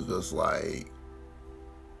terms of just like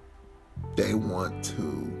they want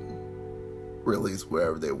to release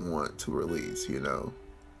wherever they want to release, you know?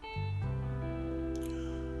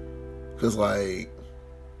 Because like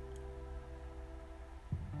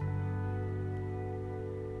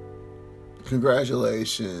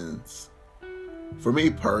Congratulations, for me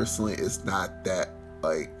personally, it's not that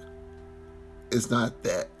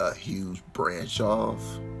a huge branch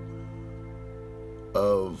off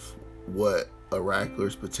of what Oracular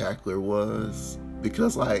Spectacular was,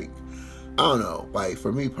 because like I don't know, like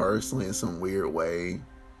for me personally in some weird way,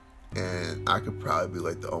 and I could probably be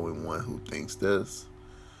like the only one who thinks this,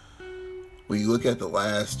 when you look at the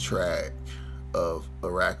last track of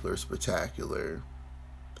Oracular Spectacular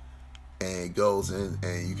and it goes in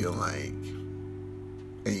and you can like,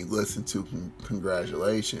 and you listen to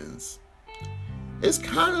Congratulations, it's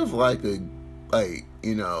kind of like a, like,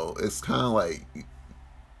 you know, it's kind of like,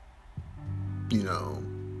 you know,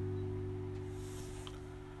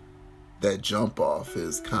 that jump off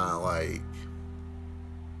is kind of like,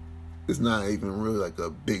 it's not even really like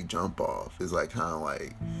a big jump off. It's like kind of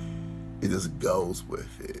like, it just goes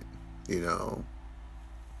with it, you know.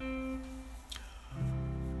 And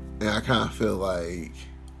I kind of feel like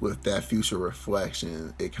with that Future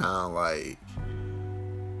Reflection, it kind of like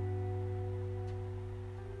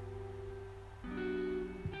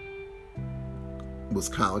was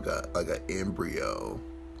kind of like an embryo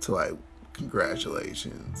to like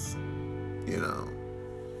Congratulations, you know.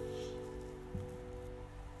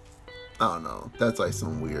 I don't know. That's like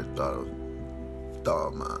some weird thought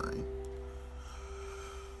of mine.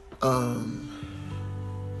 And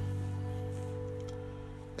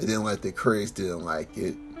then like the critics didn't like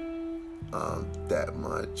it that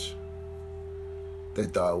much. They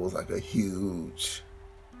thought it was like a huge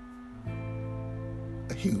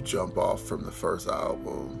jump off from the first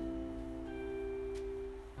album.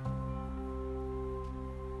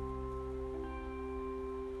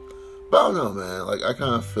 But I don't know, man. Like I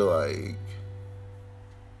kind of feel like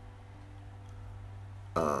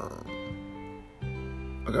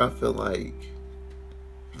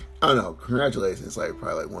I don't know. Congratulations is like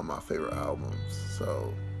probably like one of my favorite albums.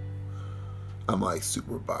 So I'm like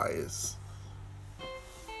super biased.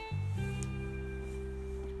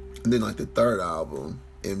 And then like the third album,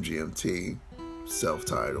 MGMT,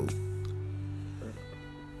 self-titled,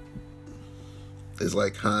 is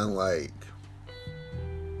like kind of like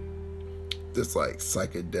this like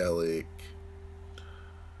psychedelic,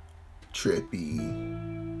 trippy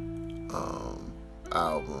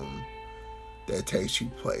album that takes you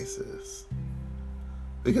places.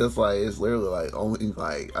 Because like it's literally like only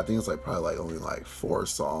like I think it's like probably like only like 4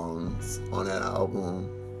 songs on that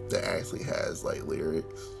album that actually has like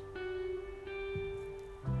lyrics.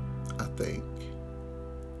 I think.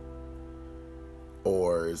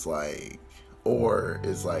 Or it's like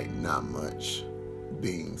not much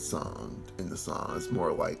being sung in the song. It's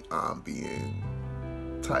more like ambient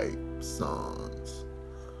type songs,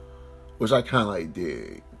 which I kind of like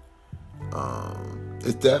dig.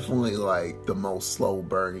 It's definitely like the most slow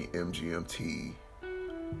burning MGMT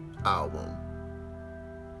album,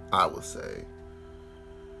 I would say.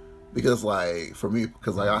 Because like for me,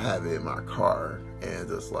 because like I have it in my car, and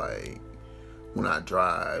just like when I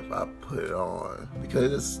drive, I put it on because it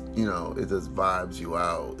just, you know, it just vibes you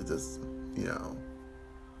out. It just, you know,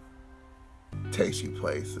 takes you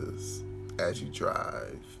places as you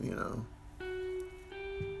drive, you know.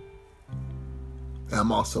 And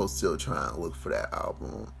I'm also still trying to look for that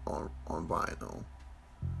album on vinyl.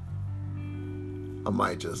 I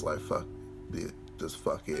might just like fuck it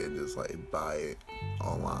and just like buy it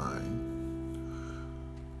online.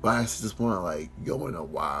 But I just want to like go in a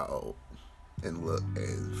while and look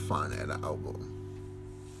and find that album.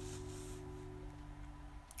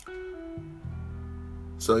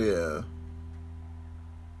 So yeah.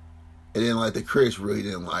 And then like the critics really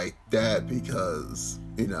didn't like that because,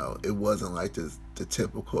 you know, it wasn't like the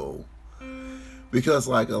typical, because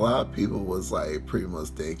like a lot of people was like pretty much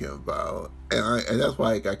thinking about, and that's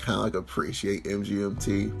why like, I kind of like appreciate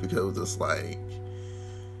MGMT, because it was just like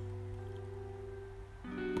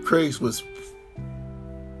critics was,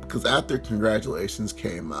 because after Congratulations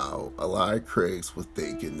came out, a lot of critics was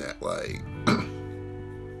thinking that like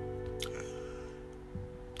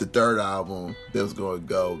the third album, they was going to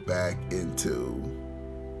go back into,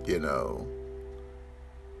 you know,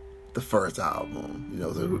 the first album. You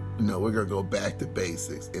know, so, you know, we're going to go back to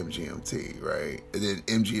basics, MGMT, right? And then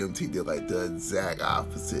MGMT did like the exact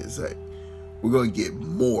opposite. It's like, we're going to get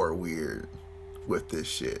more weird with this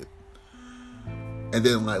shit. And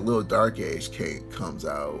then like Little Dark Age comes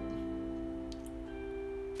out.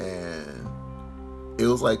 And it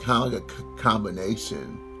was like kind of like a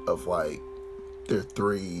combination of like their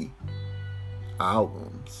 3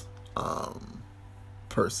 albums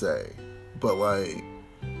per se. But like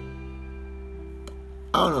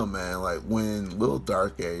I don't know, man, like when Little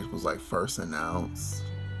Dark Age was like first announced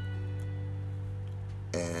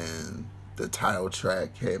and the title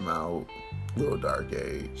track came out, Little Dark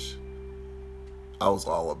Age, I was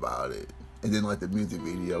all about it. And then like the music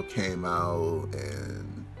video came out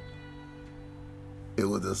and it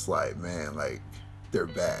was just like, man, like they're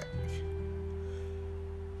back.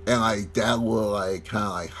 And like that will like kind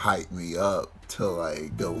of like hype me up to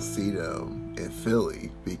like go see them in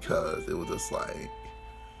Philly, because it was just like,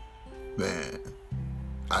 man,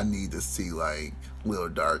 I need to see like Little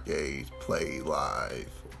Dark Age play live,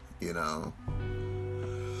 you know.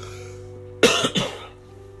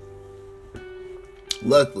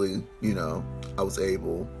 Luckily, you know, I was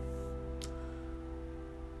able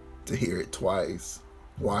to hear it twice,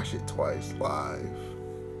 watch it twice live.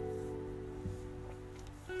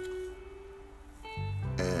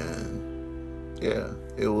 And yeah,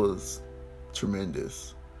 it was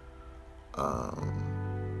tremendous. Um,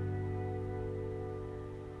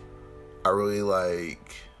 I really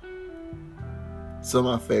like some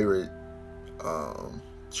of my favorite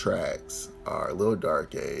tracks are Little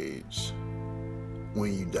Dark Age,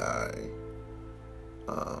 When You Die,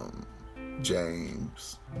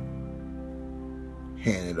 James,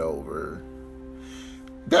 Hand It Over.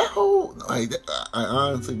 That whole, like, I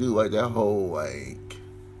honestly do like that whole, like,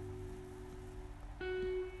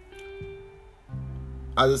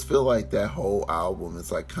 I just feel like that whole album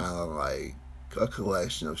is like kind of like a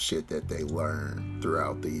collection of shit that they learned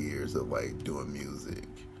throughout the years of like doing music.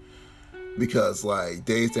 Because like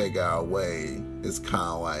Days That Got Away is kind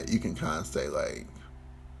of like, you can kind of say like,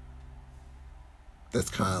 that's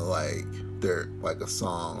kind of like their, like a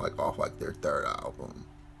song like off like their third album.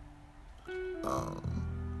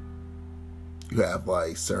 You have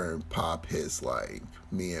like certain pop hits like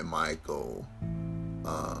Me and Michael.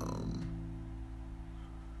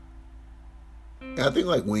 And I think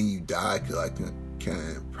like When You Die could like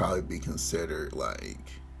can probably be considered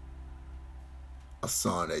like a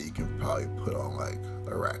song that you can probably put on like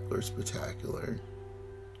a Rackler Spectacular.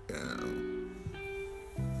 You know?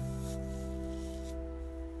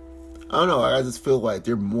 I don't know, I just feel like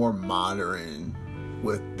they're more modern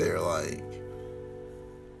with their like,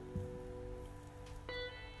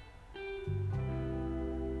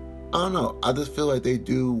 I don't know, I just feel like they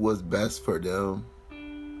do what's best for them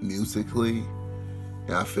musically.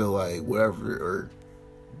 And I feel like whatever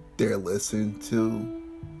they're listening to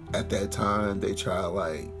at that time, they try to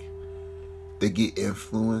like, they get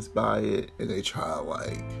influenced by it and they try to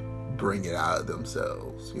like bring it out of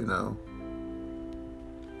themselves, you know?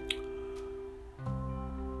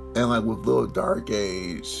 And like with Little Dark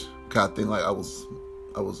Age, I think like I was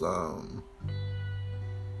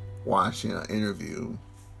watching an interview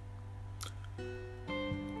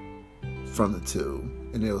from the two,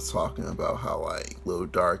 and they was talking about how like Little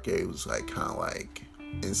Dark Age was like kind of like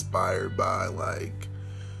inspired by like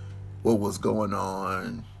what was going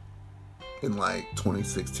on in like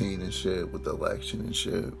 2016 and shit with the election and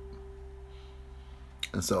shit.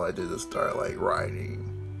 And so I did just start like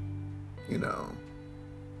writing, you know,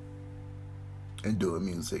 and doing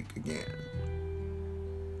music again.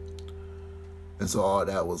 And so all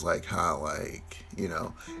that was like kind of like, you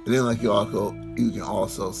know, and then like you can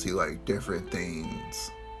also see like different things,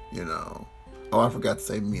 you know. Oh, I forgot to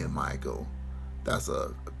say Me and Michael. That's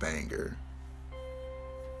a banger.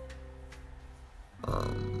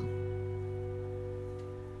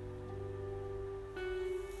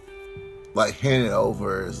 Like Hand It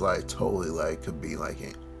Over is like totally like could be like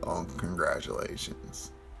on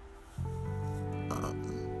Congratulations.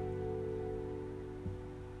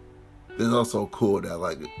 It's also cool that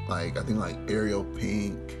like I think like Ariel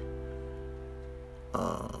Pink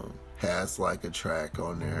has like a track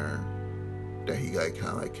on there that he like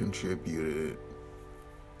kind of like contributed.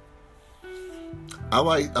 I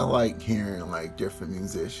like hearing like different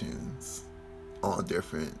musicians on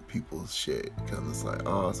different people's shit, because it's like,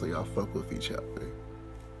 oh, so y'all fuck with each other.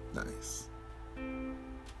 Nice.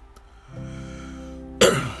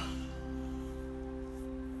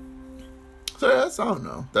 So that's, I don't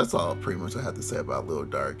know. That's all pretty much I have to say about Little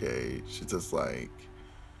Dark Age. It's just like,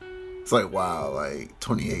 it's like, wow, like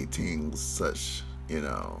 2018 was such, you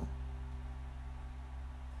know,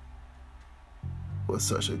 was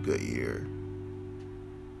such a good year.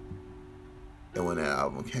 And when that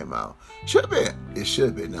album came out, it should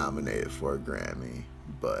have been nominated for a Grammy,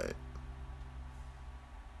 but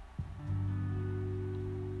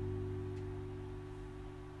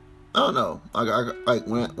I don't know. Like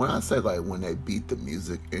when I say like when they beat the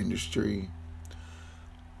music industry,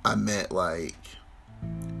 I meant like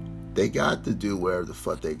they got to do whatever the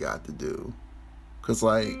fuck they got to do. 'Cause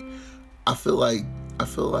like I feel like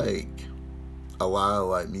a lot of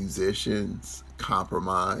like musicians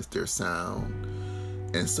compromise their sound,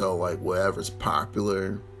 and so like whatever's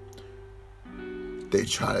popular, they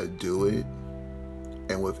try to do it.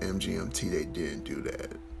 And with MGMT, they didn't do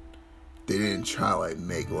that. They didn't try like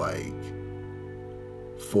make like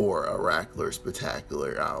 4 Rackler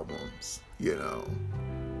Spectacular albums, you know,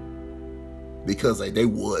 because like they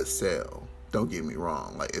would sell. Don't get me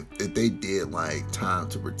wrong. Like if they did like Time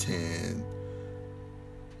to Pretend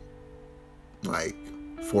like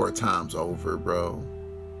 4 times over, bro,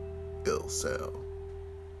 it'll sell.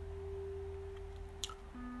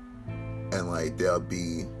 And like they'll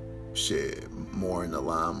be shit more in the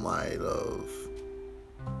limelight of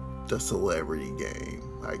the celebrity game,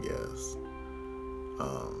 I guess.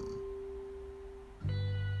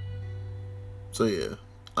 So yeah,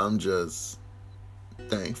 I'm just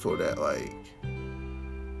thankful that like,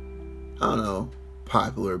 I don't know,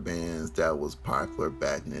 popular bands that was popular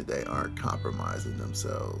back in the day aren't compromising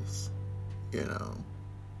themselves, you know.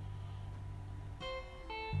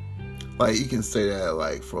 Like, you can say that,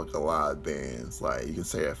 like, for, like, a lot of bands. Like, you can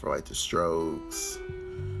say that for, like, The Strokes,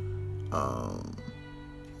 Yeah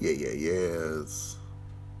Yeah Yeahs,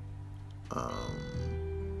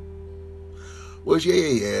 which Yeah Yeah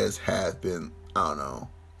Yeahs have been, I don't know,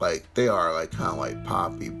 like, they are, like, kind of, like,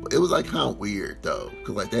 poppy. It was, like, kind of weird, though,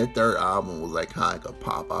 because, like, that third album was, like, kind of like a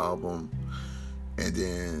pop album, and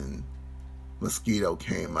then Mosquito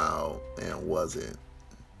came out and wasn't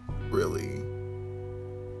really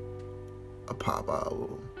a pop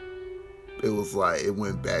album. It was like, it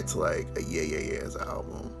went back to like a Yeah Yeah Yeahs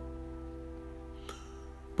album,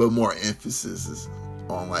 but more emphasis is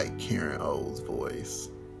on like Karen O's voice,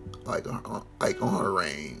 like on her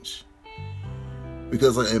range,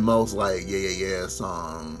 because like in most like Yeah Yeah Yeah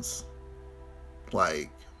songs, like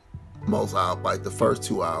like the first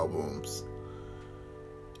two albums,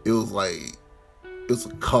 it was a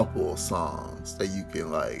couple of songs that you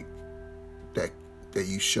can like that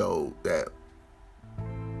you showed that.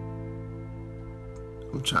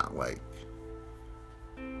 I'm trying to like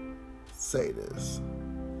say this,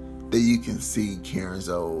 that you can see Karen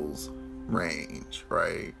O's range,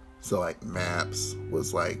 right? So like Maps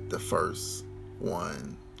was like the first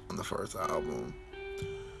one on the first album.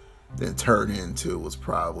 Then Turn Into was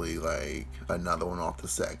probably like another one off the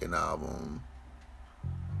second album.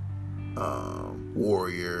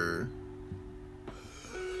 Warrior.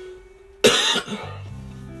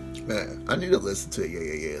 Man, I need to listen to Yeah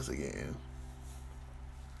Yeah Yeahs again.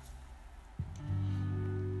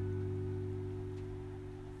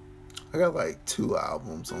 I got like 2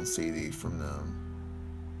 albums on CD from them.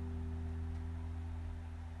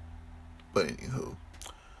 But anywho,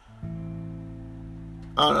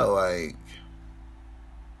 I don't know, like,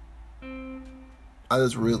 I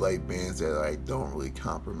just really like bands that like don't really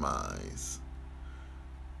compromise.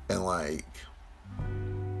 And like,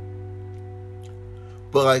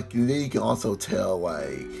 but like, then you can also tell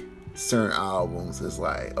like certain albums is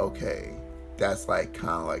like, okay, that's like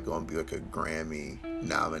kind of like gonna be like a Grammy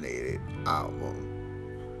nominated album.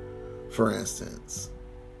 For instance,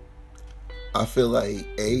 I feel like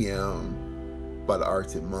AM by the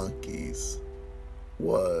Arctic Monkeys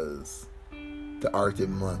was the Arctic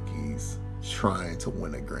Monkeys trying to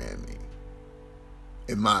win a Grammy,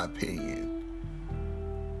 in my opinion.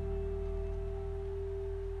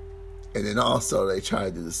 And then also they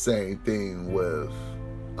tried to do the same thing with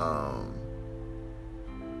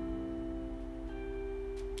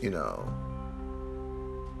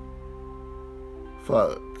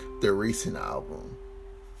their recent album.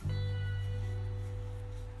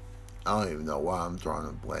 I don't even know why I'm drawing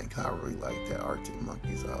a blank. I really like that Arctic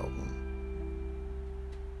Monkeys album.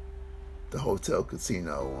 The Hotel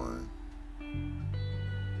Casino one.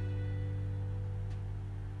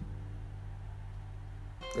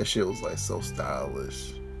 That shit was like so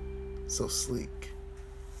stylish, so sleek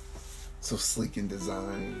in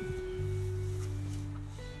design.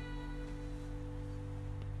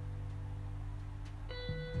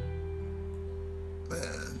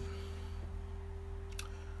 Man.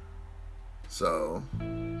 So,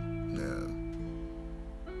 yeah.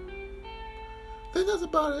 I think that's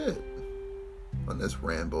about it on this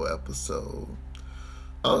Rambo episode.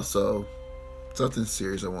 Also, something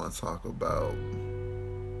serious I want to talk about.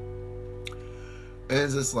 And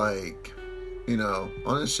it's just like,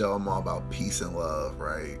 on this show I'm all about peace and love,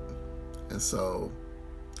 right? And so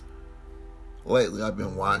lately I've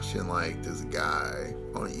been watching like this guy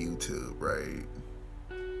on YouTube, right?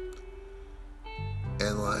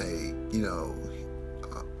 And like,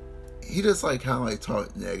 he just like kind of like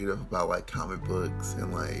talk negative about like comic books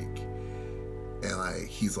and like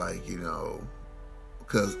he's like,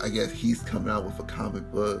 because I guess he's coming out with a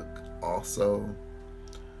comic book also.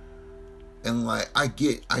 And like I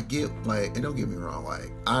get like, and don't get me wrong,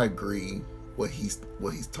 like I agree what he's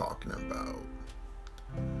talking about.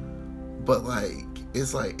 But like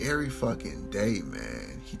it's like every fucking day,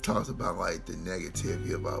 man, he talks about like the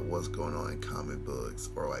negativity about what's going on in comic books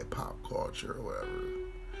or like pop culture or whatever.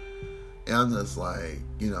 And I'm just like,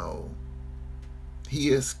 he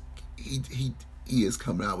is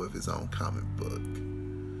coming out with his own comic book.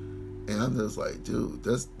 And I'm just like, dude,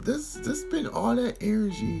 this spend all that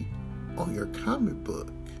energy on your comic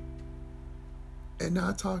book and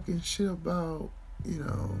not talking shit about,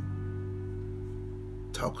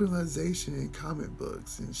 tokenization in comic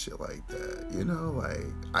books and shit like that. Like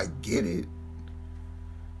I get it.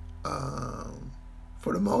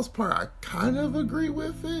 For the most part, I kind of agree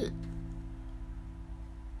with it.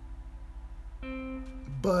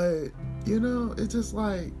 But it's just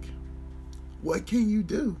like, what can you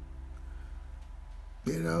do?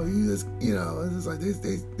 You just, it's just like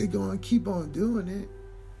they going to keep on doing it,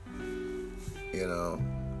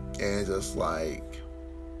 and just like,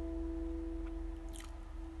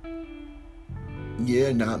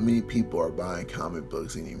 yeah, not many people are buying comic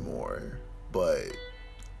books anymore, but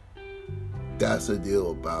that's the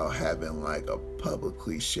deal about having like a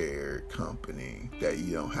publicly shared company, that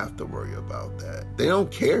you don't have to worry about that. They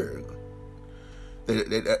don't care.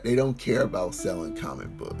 They don't care about selling comic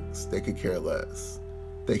books. They could care less.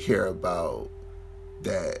 They care about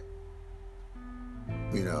that,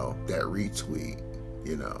 that retweet,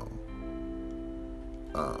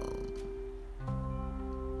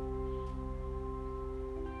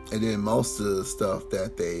 and then most of the stuff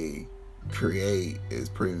that they create is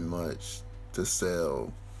pretty much to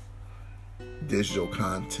sell digital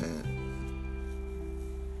content.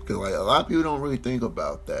 Because like a lot of people don't really think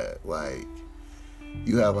about that. Like,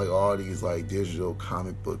 you have like all these like digital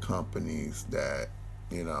comic book companies that,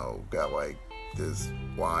 got like this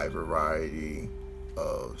wide variety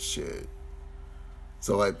of shit.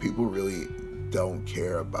 So like people really don't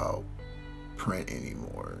care about print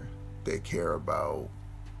anymore. They care about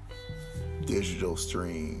digital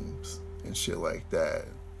streams and shit like that.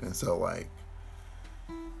 And so like,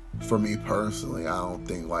 for me personally, I don't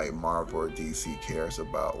think like Marvel or DC cares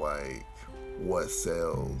about like what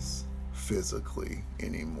sells physically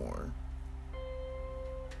anymore.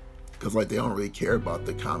 Because like they don't really care about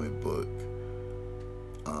the comic book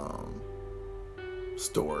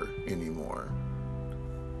store anymore.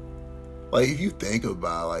 Like if you think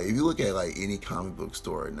about, like if you look at like any comic book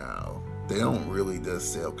store now, they don't really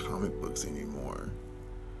just sell comic books anymore.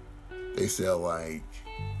 They sell like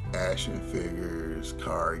action figures,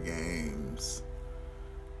 card games.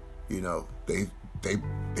 They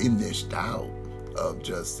niched out of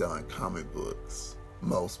just selling comic books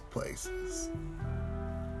most places.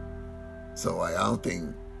 So like I don't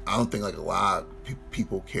think like a lot of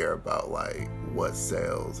people care about like what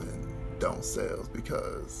sells and don't sells,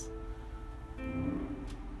 because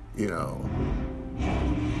that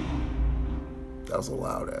was a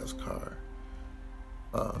loud ass car.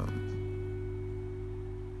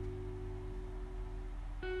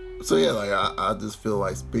 So yeah, like I just feel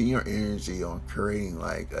like spend your energy on creating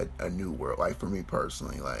like a new world. Like for me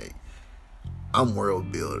personally, like I'm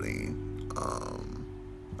world building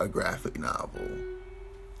a graphic novel.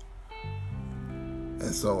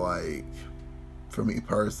 And so like for me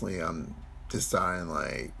personally, I'm deciding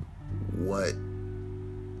like what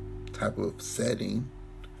type of setting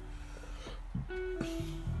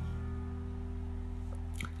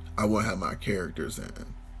I want to have my characters in.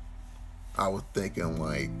 I was thinking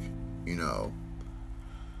like,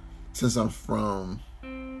 since I'm from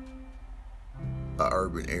an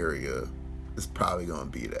urban area, it's probably going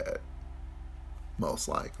to be that, most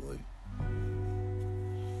likely.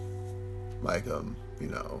 Like,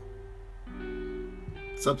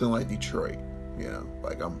 something like Detroit,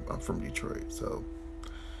 like I'm from Detroit, so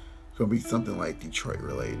it's going to be something like Detroit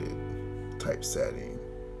related type setting.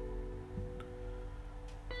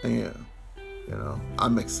 And yeah,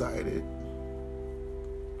 I'm excited.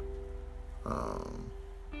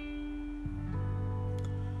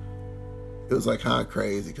 It was like kind of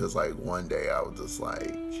crazy because like one day I was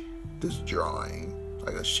just drawing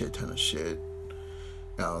like a shit ton of shit,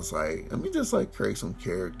 and I was like, let me just like create some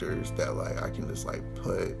characters that like I can just like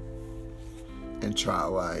put and try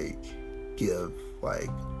like give like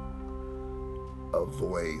a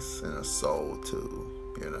voice and a soul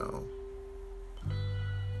to,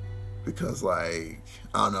 because like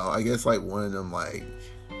I don't know, I guess like one of them like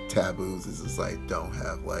taboos is just like don't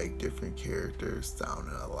have like different characters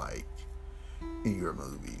sounding alike in your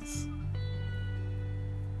movies.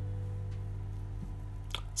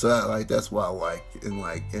 So that's why I like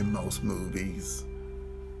in most movies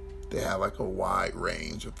they have like a wide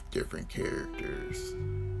range of different characters,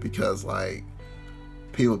 because like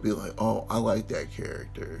people be like, oh, I like that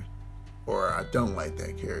character, or I don't like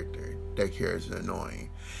that character. That character's annoying.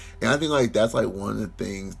 And I think like that's like one of the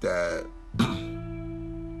things that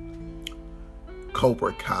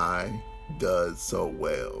Cobra Kai does so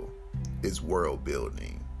well is world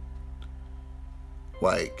building.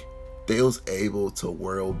 Like they was able to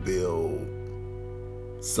world build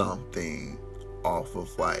something off of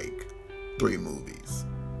like 3 movies.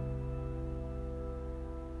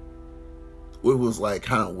 It was like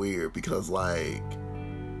kind of weird because like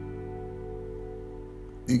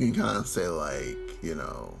you can kind of say like,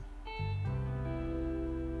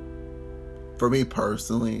 for me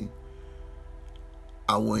personally,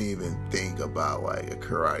 I wouldn't even think about like a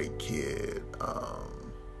Karate Kid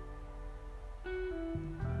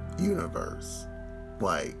universe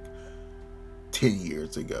like 10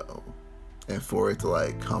 years ago, and for it to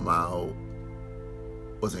like come out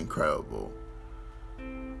was incredible.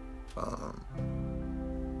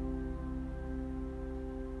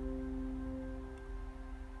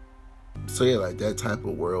 So yeah, like that type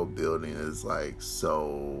of world building is like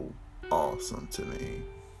so awesome to me.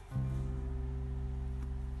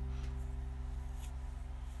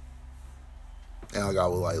 And like I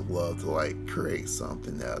would like love to like create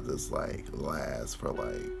something that just like lasts for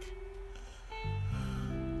like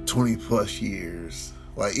 20 plus years.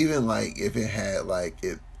 Like even like if it had like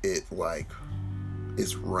it like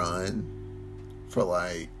it's run for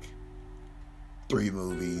like 3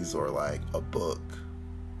 movies or like a book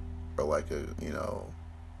or like a, you know,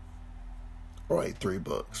 or like 3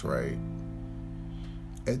 books, right?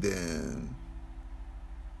 And then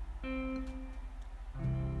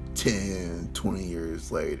 10, 20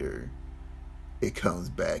 years later, it comes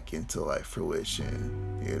back into like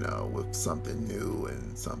fruition, you know, with something new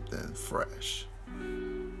and something fresh.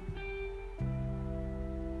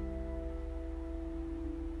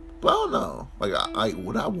 But I don't know, like I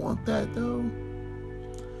would I want that though?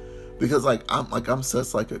 Because I'm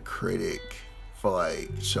such like a critic for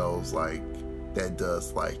like shows like that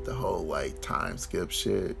does like the whole like time skip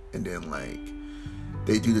shit, and then like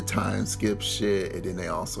they do the time skip shit and then they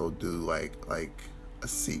also do like a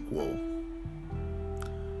sequel.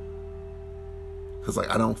 Cause like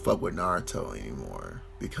I don't fuck with Naruto anymore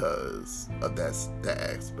because of that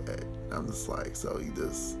aspect. I'm just like, so you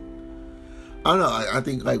just, I don't know. I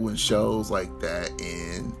think like when shows like that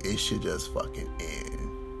end, it should just fucking end.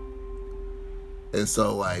 And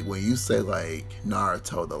so like when you say like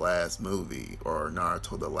Naruto the last movie or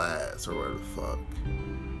Naruto the last or whatever the fuck,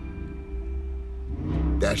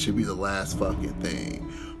 that should be the last fucking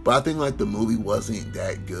thing. But I think like the movie wasn't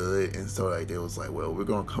that good, and so like they was like, well, we're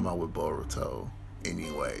gonna come out with Boruto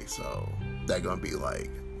anyway, so that gonna be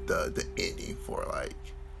like the ending for like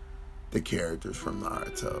the characters from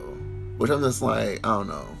Naruto. Which I'm just like, I don't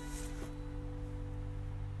know.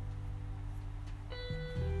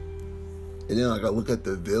 And then like I look at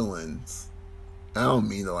the villains. I don't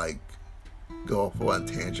mean to like go off on a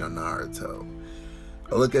tangent on Naruto.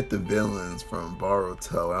 I look at the villains from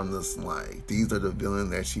Boruto, I'm just like, these are the villains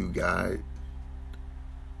that you got,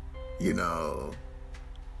 you know,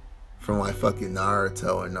 from like fucking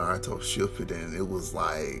Naruto and Naruto Shippuden. It was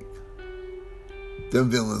like, them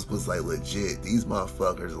villains was like legit. These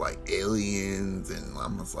motherfuckers like aliens, and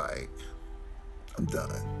I'm just like, I'm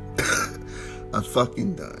done. I'm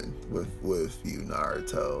fucking done with you,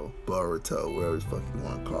 Naruto, Boruto, whatever the fuck you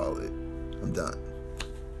want to call it. I'm done.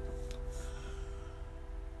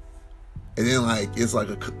 And then like it's like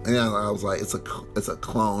and then I was like, it's a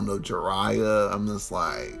clone of Jiraiya. I'm just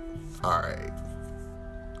like, all right,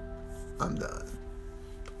 I'm done.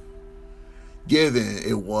 Given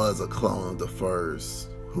it was a clone of the first,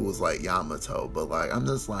 who was like Yamato, but like I'm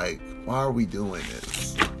just like, why are we doing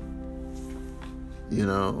this? You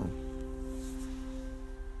know,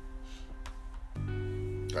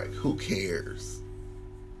 like who cares?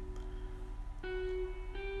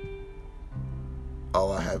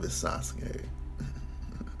 All I have is Sasuke.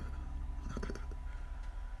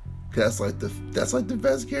 That's like the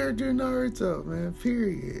best character in Naruto, man.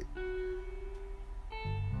 Period.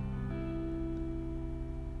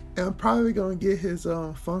 And I'm probably gonna get his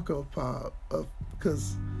Funko Pop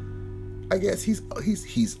because I guess he's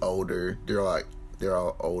older. They're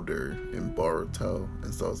all older in Boruto,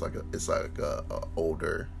 and so it's like a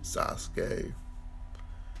older Sasuke.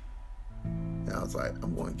 And I was like,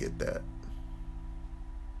 I'm gonna get that.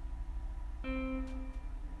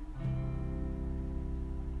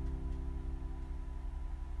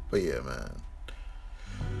 But yeah, man,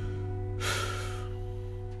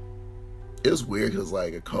 it was weird because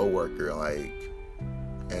like a coworker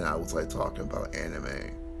and I was like talking about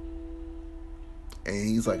anime, and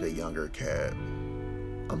he's like a younger cat.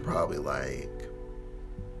 I'm probably like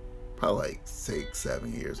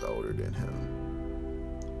 6-7 years older than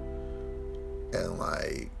him, and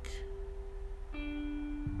like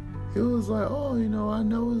he was like, oh, you know, I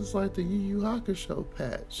know it's like the Yu Yu Hakusho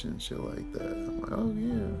patch and shit like that. I'm like, oh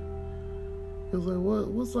yeah. He was like,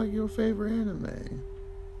 what's like your favorite anime?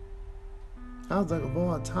 I was like, of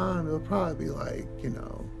all time, it'll probably be like, you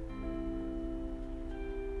know,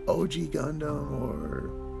 OG Gundam or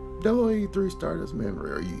 083 Stardust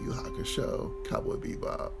Memory or Yu Yu Hakusho, Cowboy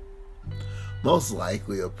Bebop. Most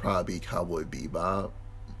likely it'll probably be Cowboy Bebop.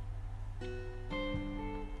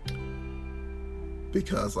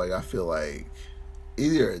 Because like I feel like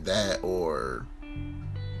either that or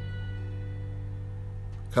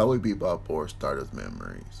Cowboy Bebop or Stardust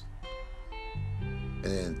Memories.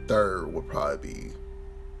 And then third would probably be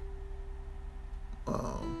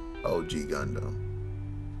OG Gundam.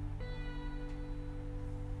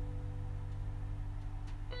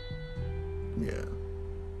 Yeah.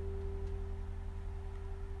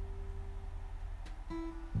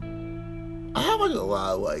 I have like a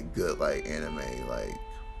lot of like good like anime like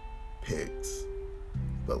picks.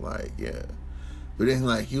 But like yeah. But then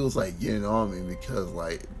like he was like getting on me because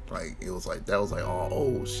like it was like that was like all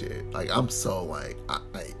old shit. Like I'm so like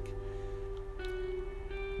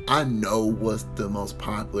I know what's the most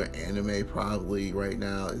popular anime probably right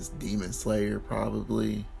now is Demon Slayer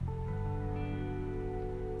probably.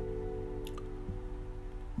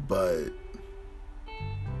 But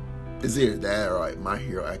it's either that or like My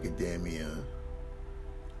Hero Academia.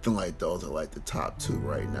 I feel like those are like the top two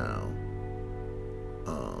right now.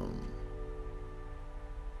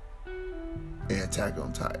 And Attack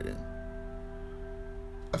on Titan.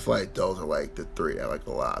 I feel like those are like the three that like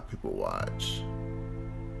a lot of people watch.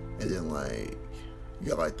 And then like you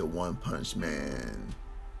got like the One Punch Man,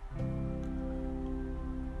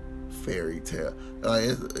 Fairy Tail.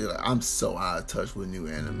 Like I'm so out of touch with new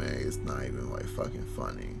anime. It's not even like fucking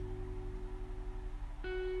funny.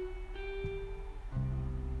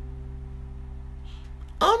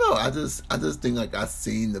 I don't know. I just think like I've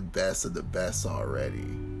seen the best of the best already.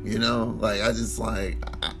 You know, like I just like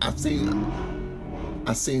I've seen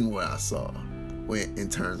what I saw in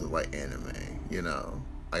terms of like anime. You know,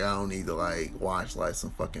 like I don't need to like watch like some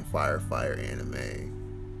fucking Fire anime.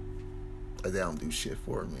 Like they don't do shit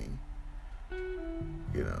for me.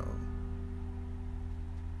 You know.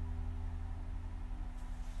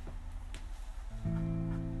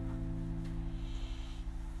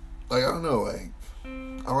 Like I don't know, like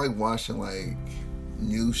I like watching like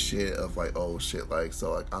new shit of like old shit. Like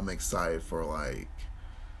so like I'm excited for like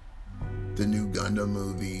the new Gundam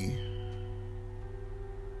movie.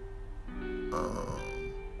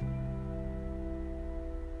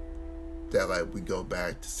 That like we go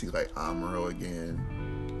back to see like Amuro again.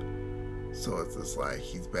 So it's just like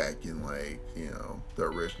he's back in like, you know, the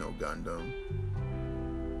original Gundam.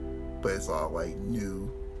 But it's all like new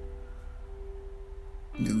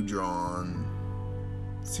drawn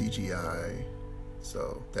CGI.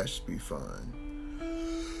 So that should be fun.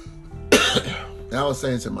 And I was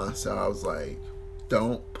saying to myself, I was like,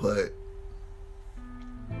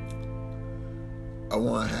 I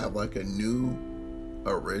want to have like a new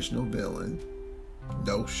original villain,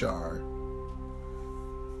 no Char.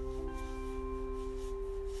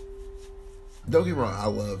 Don't get me wrong, I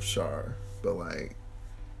love Char, but like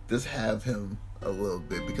just have him a little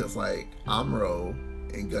bit because like Amuro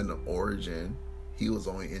in Gundam Origin, he was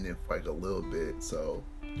only in it for like a little bit, so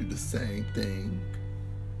do the same thing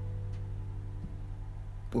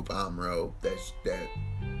with Amuro that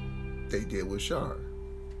they did with Char.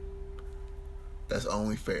 That's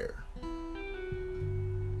only fair.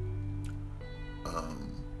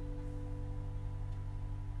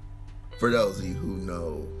 For those of you who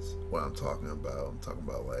knows what I'm talking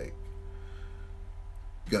about like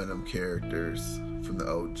Gundam characters from the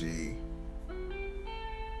OG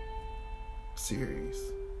series.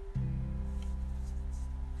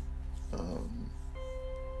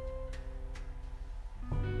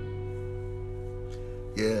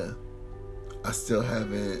 Yeah. I'm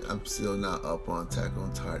still not up on Attack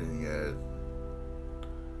on Titan yet.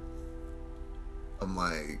 I'm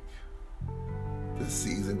like the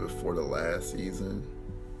season before the last season.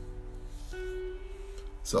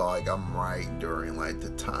 So like I'm right during like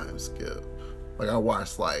the time skip. Like I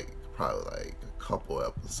watched like probably like a couple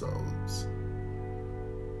episodes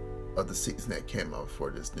of the season that came out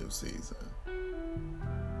before this new season.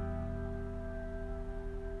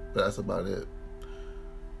 But that's about it.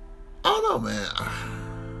 I don't know, man.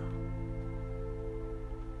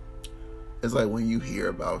 It's like when you hear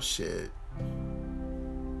about shit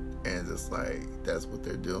and it's like that's what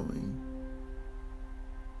they're doing.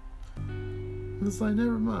 It's like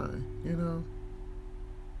never mind, you know.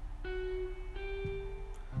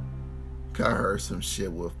 I heard some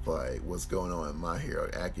shit with like what's going on in My Hero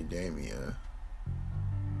Academia.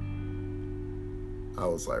 I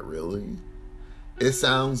was like, really? It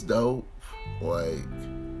sounds dope. Like,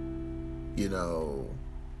 you know,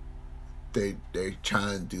 they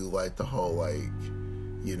trying to do like the whole like,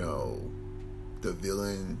 you know, the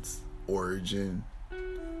villain's origin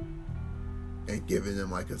and giving them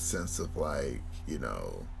like a sense of like, you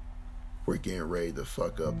know, we're getting ready to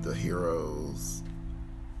fuck up the heroes.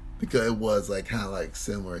 Because it was like kind of like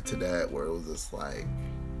similar to that where it was just like,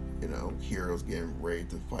 you know, heroes getting ready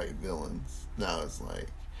to fight villains. Now it's like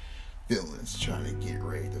villains trying to get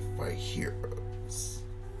ready to fight heroes.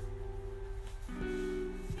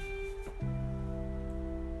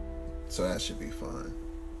 So that should be fun.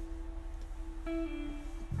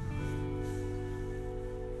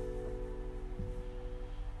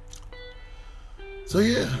 So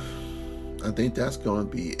yeah, I think that's going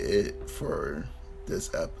to be it for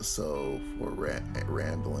this episode for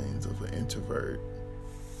Ramblings of an Introvert.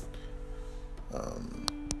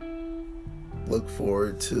 Look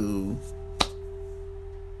forward to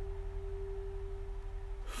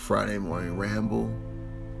Friday Morning Ramble.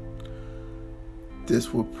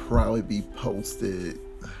 This will probably be posted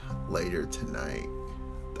later tonight,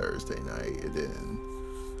 Thursday night, and then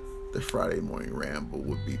the Friday Morning Ramble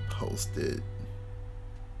would be posted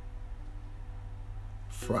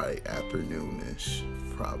Friday afternoonish,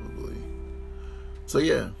 probably. So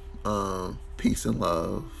yeah, peace and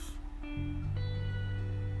love.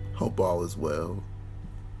 Hope all is well.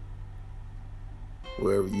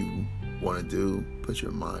 Whatever you want to do, put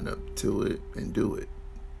your mind up to it and do it.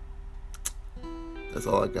 That's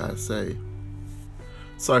all I gotta say.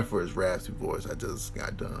 Sorry for his raspy voice. I just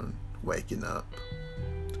got done waking up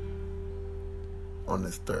on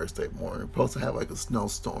this Thursday morning. Supposed to have like a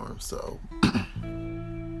snowstorm, so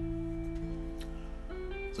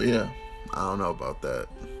yeah, I don't know about that.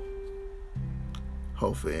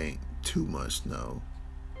 Hopefully it ain't too much snow.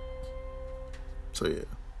 So yeah,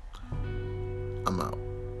 I'm out.